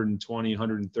 120,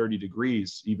 130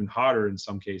 degrees, even hotter in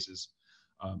some cases.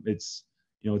 It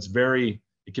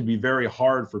can be very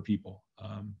hard for people.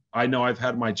 I know I've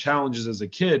had my challenges as a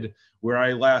kid where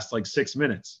I last like 6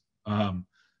 minutes.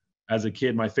 As a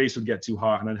kid, my face would get too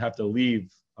hot and I'd have to leave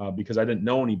because I didn't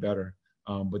know any better.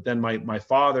 But then my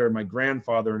father, my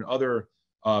grandfather, and other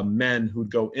men who'd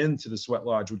go into the sweat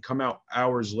lodge would come out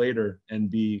hours later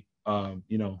and be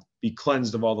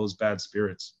cleansed of all those bad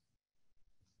spirits.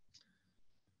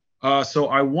 So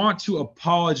I want to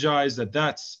apologize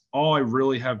that's all I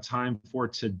really have time for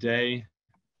today.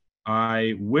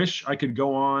 I wish I could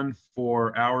go on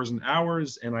for hours and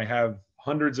hours, and I have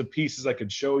hundreds of pieces I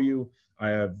could show you. I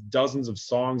have dozens of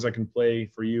songs I can play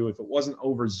for you. If it wasn't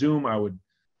over Zoom, I would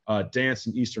dance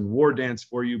an Eastern War dance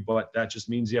for you, but that just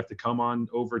means you have to come on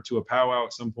over to a powwow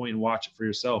at some point and watch it for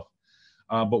yourself.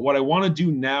 But what I want to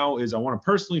do now is I want to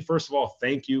personally, first of all,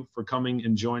 thank you for coming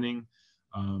and joining.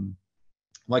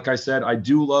 Like I said, I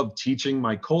do love teaching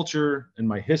my culture and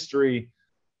my history.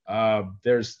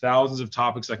 There's thousands of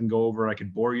topics I can go over. I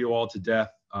could bore you all to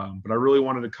death. But I really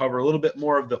wanted to cover a little bit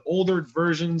more of the older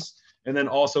versions and then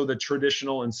also the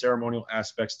traditional and ceremonial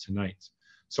aspects tonight.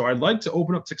 So I'd like to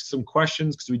open up to some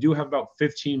questions because we do have about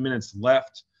 15 minutes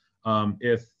left.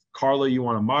 If Carla, you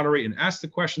want to moderate and ask the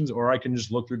questions, or I can just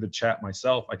look through the chat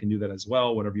myself. I can do that as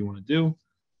well, whatever you want to do.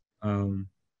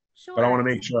 Sure. But I want to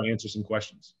make sure I answer some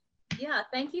questions. Yeah,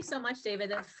 thank you so much, David.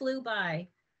 That flew by.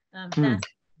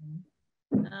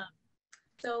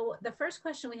 So the first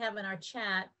question we have in our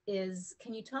chat is,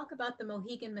 can you talk about the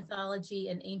Mohegan mythology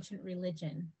and ancient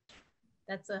religion?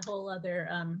 That's a whole other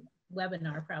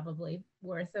webinar probably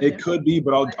worth of it could be,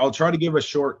 but I'll try to give a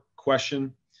short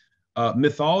question.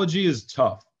 Mythology is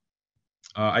tough.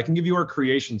 I can give you our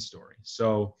creation story.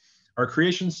 So our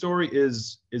creation story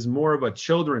is more of a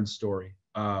children's story,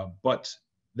 but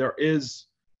there is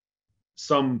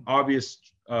some obvious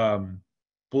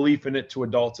belief in it to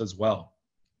adults as well.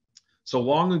 So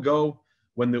long ago,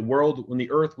 when the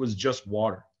earth was just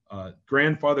water,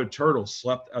 grandfather turtle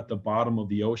slept at the bottom of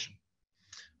the ocean.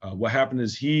 What happened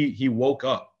is he woke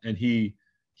up and he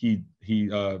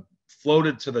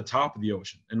floated to the top of the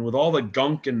ocean, and with all the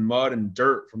gunk and mud and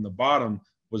dirt from the bottom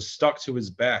was stuck to his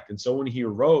back. And so when he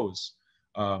arose,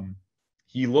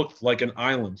 he looked like an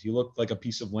island. He looked like a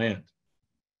piece of land.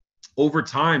 Over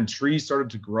time, trees started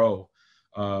to grow.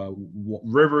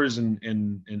 Rivers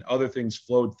and other things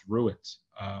flowed through it.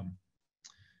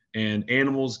 And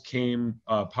animals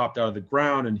popped out of the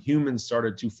ground, and humans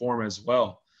started to form as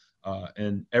well.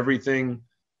 And everything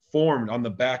formed on the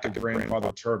back of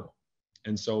grandfather turtle.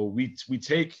 And so we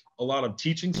take a lot of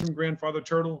teachings from grandfather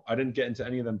turtle. I didn't get into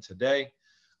any of them today,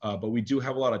 but we do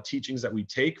have a lot of teachings that we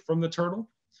take from the turtle.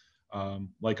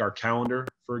 Like our calendar,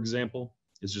 for example,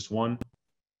 is just one,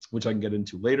 which I can get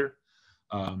into later.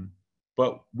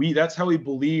 But that's how we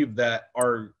believe that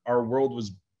our world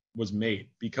was made,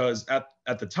 because at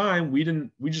the time we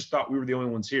just thought we were the only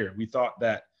ones here. We thought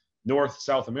that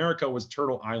South America was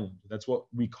Turtle Island. That's what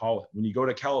we call it. When you go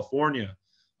to California,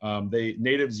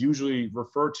 natives usually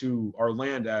refer to our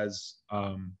land as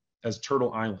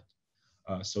Turtle Island.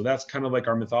 So that's kind of like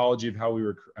our mythology of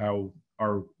how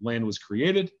our land was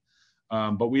created.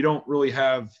 But we don't really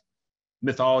have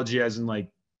mythology as in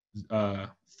like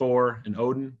Thor and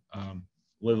Odin. A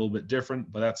little bit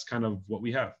different, but that's kind of what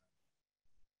we have.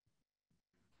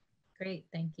 Great,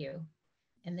 thank you.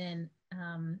 And then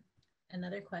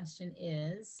another question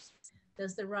is,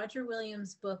 does the Roger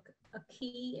Williams book, A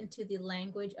Key into the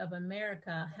Language of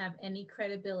America, have any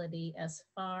credibility as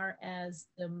far as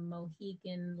the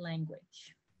Mohegan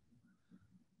language?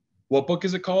 What book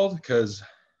is it called? Because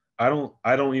I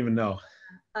don't even know.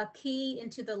 A Key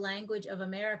into the Language of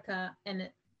America, and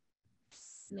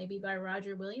it's maybe by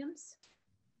Roger Williams?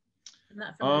 I'm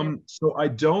not familiar. So I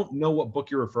don't know what book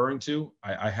you're referring to.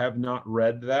 I have not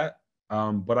read that,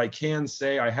 but I can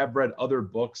say I have read other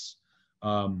books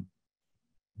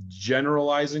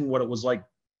generalizing what it was like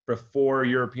before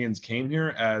Europeans came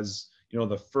here, as you know,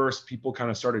 the first people kind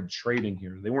of started trading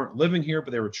here. They weren't living here,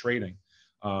 but they were trading.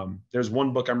 There's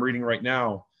one book I'm reading right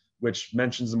now which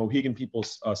mentions the Mohegan people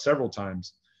several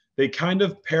times. They kind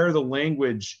of pair the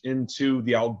language into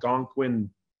the Algonquin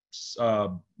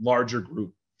larger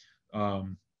group.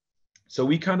 So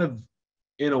we kind of,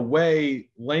 in a way,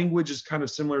 language is kind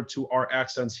of similar to our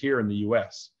accents here in the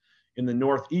US. In the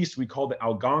Northeast, we call it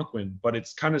Algonquin, but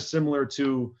it's kind of similar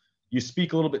to, you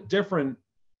speak a little bit different.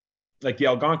 Like the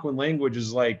Algonquin language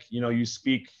is like, you know, you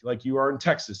speak like you are in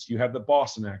Texas. You have the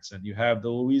Boston accent, you have the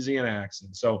Louisiana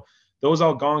accent. So those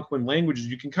Algonquin languages,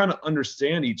 you can kind of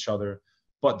understand each other,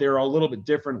 but they're a little bit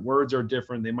different. Words are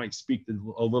different. They might speak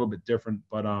a little bit different,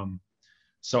 but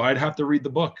so I'd have to read the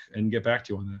book and get back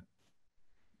to you on that.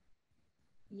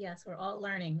 Yes, we're all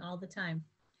learning all the time.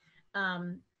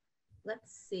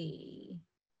 Let's see.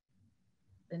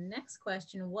 The next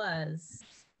question was,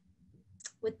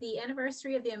 with the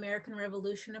anniversary of the American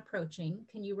Revolution approaching,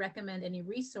 can you recommend any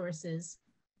resources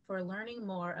for learning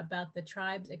more about the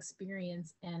tribe's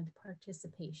experience and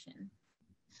participation?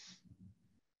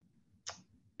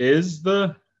 Is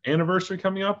the anniversary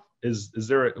coming up? Is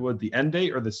there the end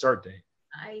date or the start date?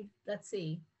 Let's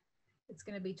see. It's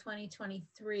going to be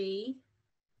 2023.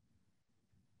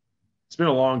 It's been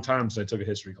a long time since I took a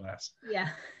history class. Yeah.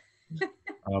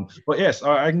 But yes,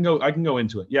 I can go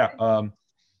into it. Yeah.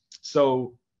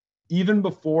 So even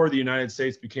before the United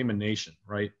States became a nation,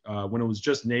 right? When it was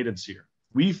just natives here,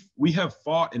 we have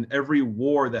fought in every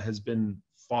war that has been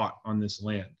fought on this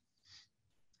land.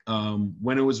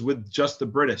 When it was with just the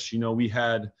British, we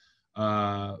had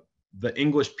the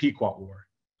English Pequot War.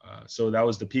 So that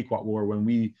was the Pequot War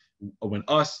when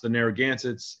us, the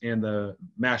Narragansetts, and the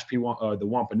the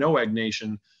Wampanoag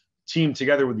Nation teamed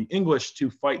together with the English to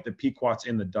fight the Pequots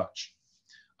and the Dutch.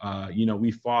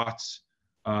 We fought.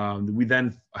 We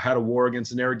then had a war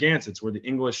against the Narragansetts, where the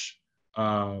English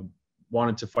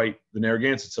wanted to fight the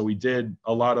Narragansetts. So we did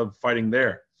a lot of fighting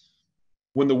there.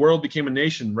 When the world became a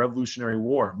nation, Revolutionary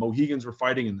War, Mohegans were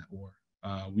fighting in that war.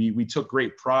 We took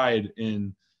great pride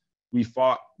in. We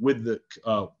fought with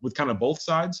kind of both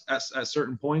sides at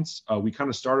certain points. We kind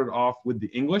of started off with the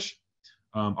English.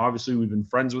 Obviously, we've been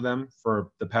friends with them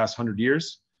for the past 100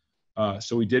 years.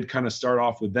 So we did kind of start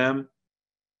off with them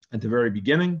at the very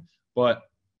beginning. But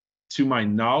to my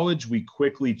knowledge, we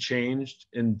quickly changed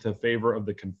into favor of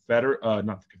the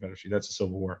not the Confederacy, that's the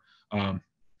Civil War.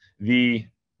 The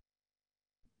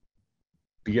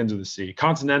begins with a C.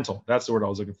 Continental, that's the word I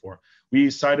was looking for. We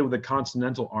sided with the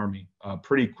Continental Army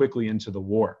pretty quickly into the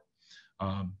war.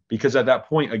 Because at that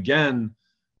point, again,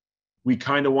 we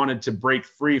kind of wanted to break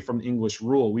free from English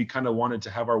rule. We kind of wanted to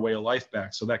have our way of life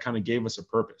back. So that kind of gave us a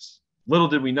purpose. Little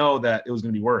did we know that it was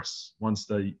going to be worse once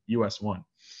the U.S. won,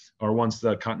 or once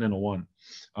the Continental won.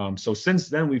 So since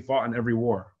then, we fought in every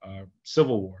war,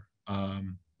 Civil War,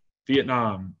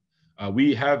 Vietnam.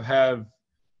 We have had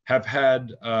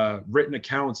written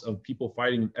accounts of people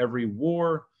fighting in every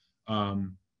war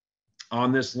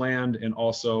on this land, and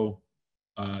also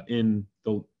in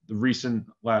the recent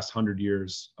last 100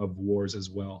 years of wars as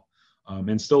well,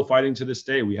 and still fighting to this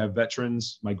day. We have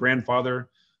veterans. My grandfather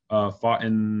fought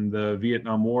in the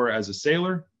Vietnam War as a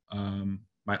sailor.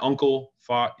 My uncle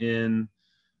fought in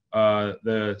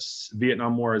the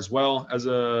Vietnam War as well as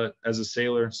a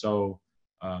sailor. So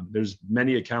there's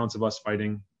many accounts of us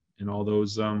fighting in all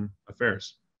those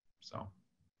affairs. So.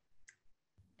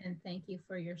 And thank you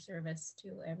for your service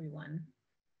to everyone.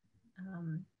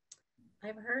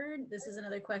 I've heard, this is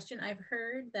another question, I've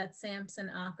heard that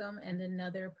Samson Occom and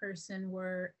another person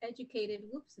were educated,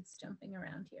 whoops, it's jumping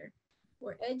around here,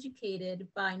 were educated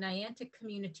by Niantic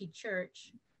Community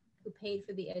Church, who paid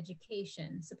for the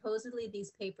education. Supposedly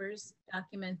these papers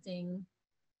documenting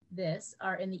this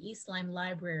are in the East Lyme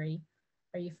Library.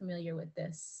 Are you familiar with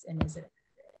this, and is it accurate?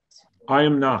 I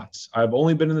am not. I've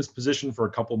only been in this position for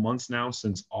a couple months now,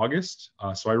 since August.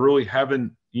 So I really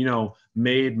haven't,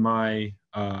 made my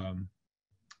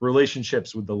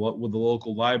relationships with the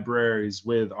local libraries,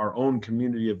 with our own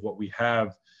community of what we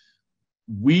have.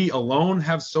 We alone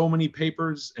have so many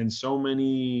papers and so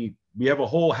many. We have a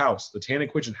whole house. The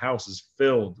Tanaquichin house is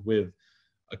filled with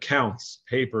accounts,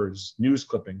 papers, news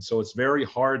clippings. So it's very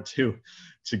hard to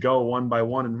go one by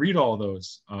one and read all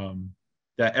those.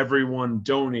 That everyone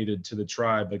donated to the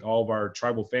tribe, like all of our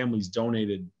tribal families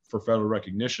donated for federal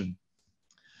recognition.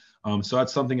 So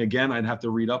that's something, again, I'd have to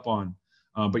read up on.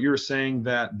 But you're saying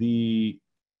that the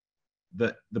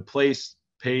place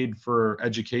paid for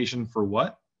education for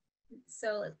what?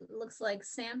 So it looks like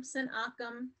Samson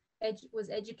Occom was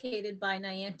educated by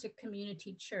Niantic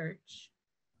Community Church.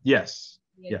 Yes.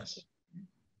 Yes.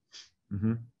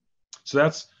 Mm-hmm. So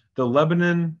that's the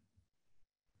Lebanon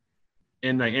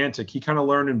and Niantic. He kind of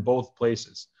learned in both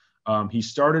places. He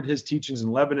started his teachings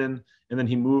in Lebanon, and then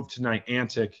he moved to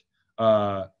Niantic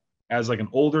as like an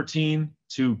older teen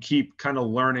to keep kind of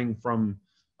learning from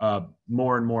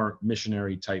more and more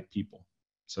missionary type people.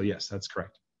 So yes, that's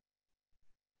correct.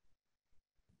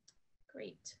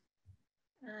 Great.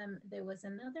 There was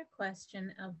another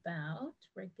question about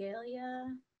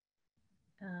regalia.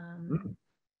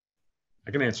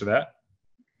 I can answer that.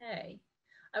 Okay.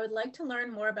 I would like to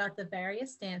learn more about the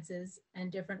various dances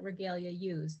and different regalia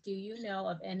used. Do you know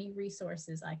of any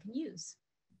resources I can use?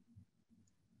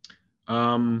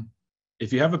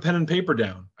 If you have a pen and paper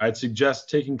down, I'd suggest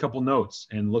taking a couple notes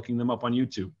and looking them up on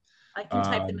YouTube. I can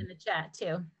type them in the chat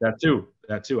too. That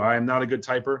too. I am not a good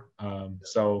typer,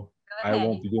 so I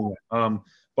won't be doing that.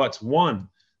 But one,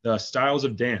 the styles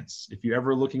of dance. If you're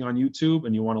ever looking on YouTube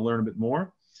and you want to learn a bit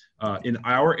more, in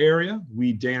our area,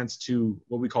 we dance to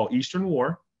what we call Eastern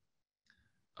War,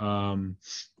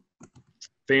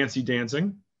 fancy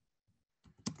dancing,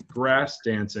 grass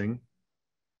dancing,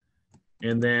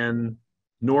 and then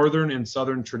Northern and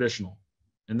Southern traditional.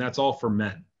 And that's all for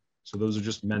men. So those are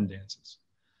just men dances.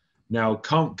 Now,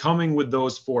 coming with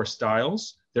those four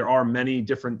styles, there are many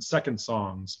different second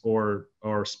songs or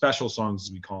special songs,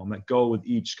 as we call them, that go with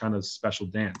each kind of special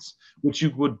dance, which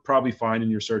you would probably find in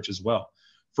your search as well.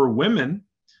 For women,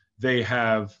 they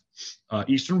have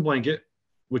Eastern Blanket,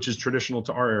 which is traditional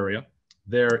to our area.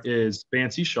 There is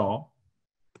Fancy Shawl.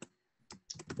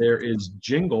 There is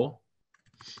Jingle.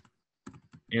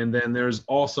 And then there's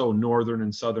also Northern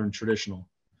and Southern traditional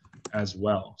as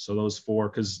well. So those four,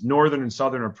 because Northern and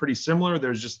Southern are pretty similar,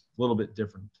 there's just a little bit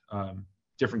different,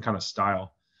 different kind of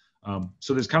style.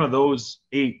 So there's kind of those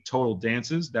 8 total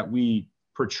dances that we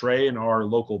portray in our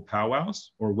local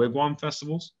powwows or wigwam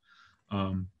festivals.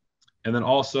 And then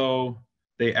also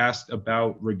they asked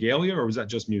about regalia, or was that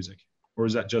just music? Or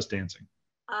is that just dancing?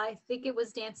 I think it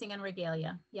was dancing and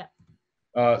regalia. Yeah.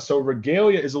 So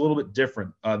regalia is a little bit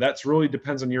different. That's really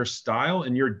depends on your style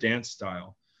and your dance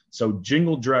style. So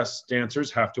jingle dress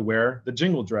dancers have to wear the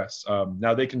jingle dress.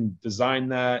 Now they can design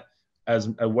that as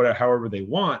whatever, however they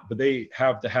want, but they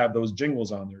have to have those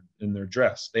jingles on in their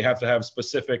dress. They have to have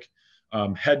specific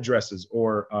head dresses,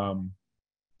 or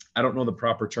I don't know the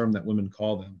proper term that women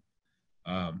call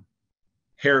them.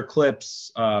 Hair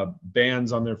clips,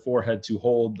 bands on their forehead to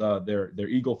hold their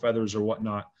eagle feathers or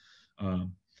whatnot.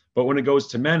 But when it goes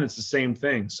to men, it's the same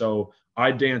thing. So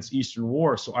I dance Eastern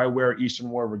War, so I wear Eastern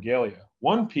War regalia.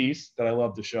 One piece that I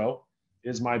love to show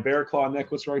is my bear claw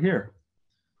necklace right here.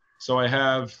 So I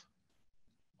have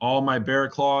all my bear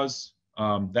claws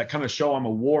that kind of show I'm a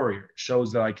warrior. It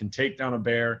shows that I can take down a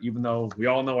bear, even though we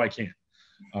all know I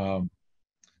can't.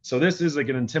 So this is like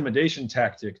an intimidation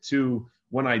tactic to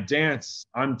when I dance,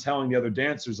 I'm telling the other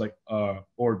dancers like,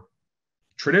 or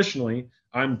traditionally,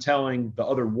 I'm telling the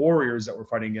other warriors that we're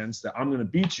fighting against that I'm going to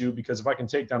beat you, because if I can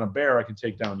take down a bear, I can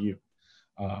take down you.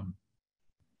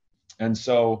 And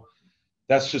so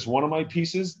that's just one of my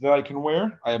pieces that I can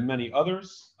wear. I have many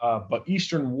others, but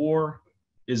Eastern War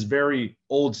is very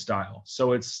old style.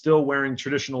 So it's still wearing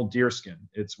traditional deerskin.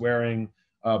 It's wearing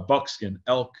buckskin,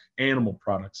 elk, animal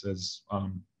products, as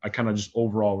I kind of just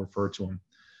overall refer to them.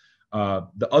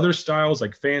 The other styles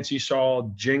like fancy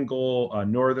shawl, jingle,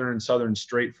 Northern and Southern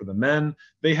straight for the men,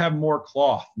 they have more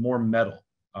cloth, more metal.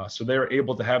 So they're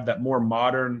able to have that more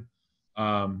modern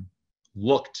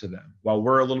look to them, while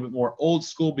we're a little bit more old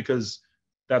school, because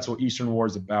that's what Eastern War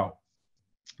is about.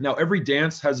 Now, every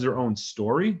dance has their own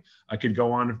story. I could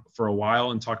go on for a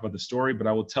while and talk about the story, but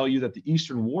I will tell you that the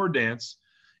Eastern War dance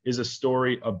is a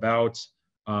story about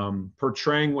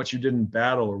portraying what you did in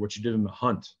battle or what you did in the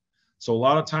hunt. So a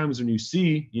lot of times when you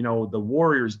see, the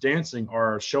warriors dancing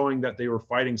are showing that they were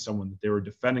fighting someone, that they were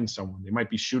defending someone. They might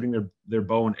be shooting their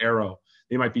bow and arrow.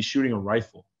 They might be shooting a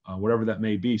rifle, whatever that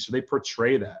may be. So they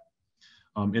portray that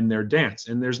in their dance.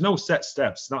 And there's no set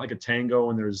steps. It's not like a tango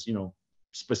and there's,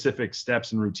 specific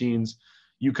steps and routines.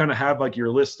 You kind of have like your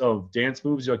list of dance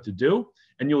moves you like to do,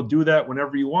 and you'll do that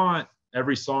whenever you want.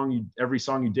 Every song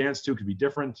you dance to could be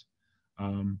different.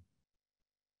 And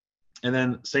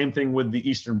then same thing with the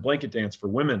Eastern blanket dance for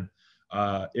women.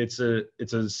 It's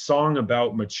a song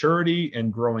about maturity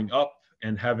and growing up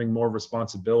and having more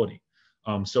responsibility.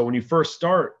 So when you first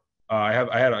start, I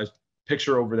had a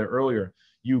picture over there earlier.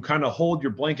 You kind of hold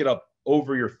your blanket up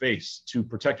over your face to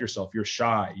protect yourself. You're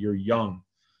shy, you're young.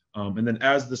 And then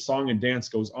as the song and dance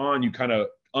goes on, you kind of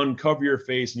uncover your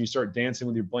face and you start dancing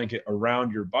with your blanket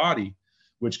around your body,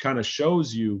 which kind of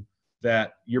shows you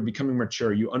that you're becoming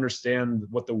mature. You understand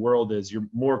what the world is. You're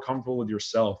more comfortable with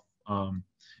yourself.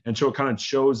 And so it kind of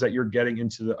shows that you're getting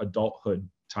into the adulthood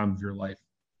time of your life.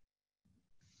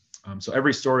 So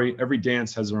every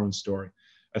dance has their own story.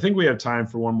 I think we have time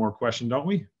for one more question, don't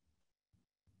we?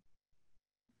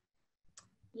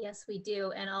 Yes, we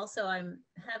do. And also I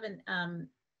haven't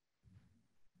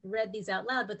read these out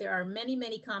loud, but there are many,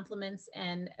 many compliments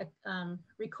and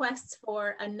requests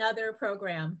for another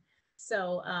program.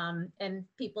 So, and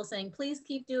people saying, please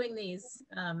keep doing these.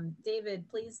 David,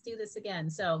 please do this again.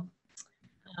 So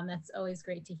that's always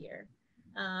great to hear.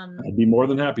 I'd be more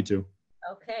than happy to.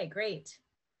 Okay, great.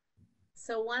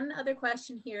 So one other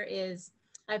question here is,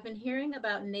 I've been hearing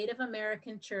about Native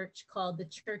American church called the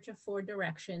Church of Four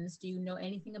Directions. Do you know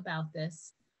anything about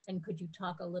this? And could you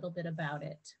talk a little bit about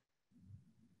it?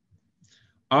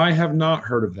 I have not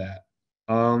heard of that.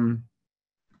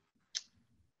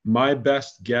 My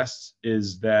best guess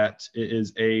is that it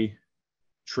is a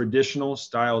traditional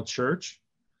style church.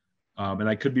 And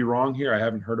I could be wrong here. I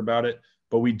haven't heard about it,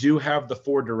 but we do have the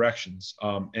four directions.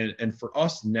 And for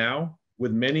us now,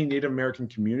 with many Native American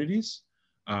communities,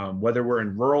 whether we're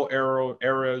in rural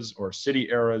areas or city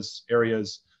areas,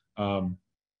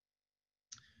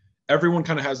 everyone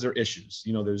kind of has their issues.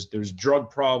 There's drug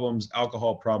problems,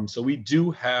 alcohol problems. So we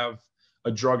do have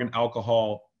a drug and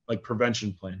alcohol like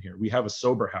prevention plan here. We have a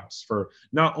sober house for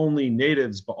not only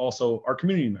natives, but also our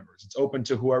community members. It's open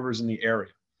to whoever's in the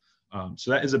area.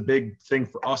 So that is a big thing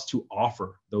for us to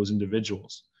offer those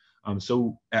individuals.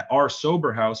 So at our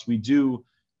sober house, we do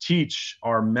teach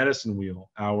our medicine wheel,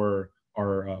 our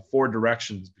four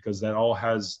directions, because that all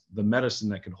has the medicine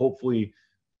that can hopefully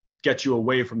get you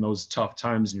away from those tough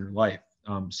times in your life.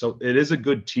 So it is a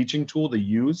good teaching tool to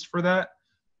use for that,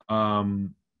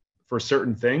 for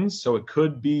certain things. So it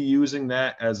could be using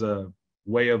that as a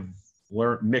way of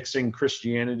mixing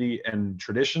Christianity and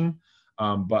tradition.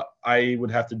 But I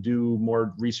would have to do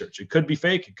more research. It could be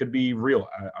fake. It could be real.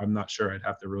 I'm not sure. I'd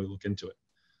have to really look into it.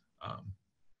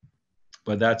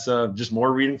 But that's just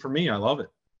more reading for me. I love it.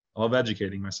 I love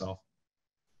educating myself.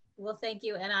 Well, thank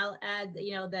you. And I'll add,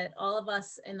 that all of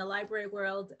us in the library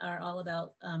world are all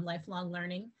about lifelong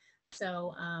learning.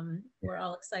 So we're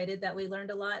all excited that we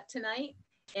learned a lot tonight.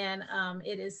 And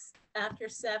it is after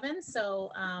 7,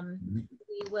 so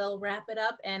we will wrap it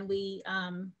up. And we,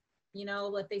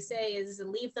 what they say is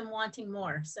leave them wanting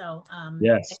more. So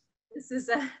yes, this is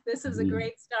a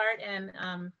great start.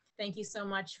 And thank you so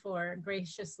much for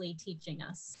graciously teaching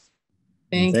us.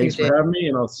 Thanks for having me,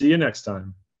 and I'll see you next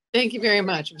time. Thank you very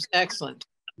much. It was excellent.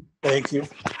 Thank you.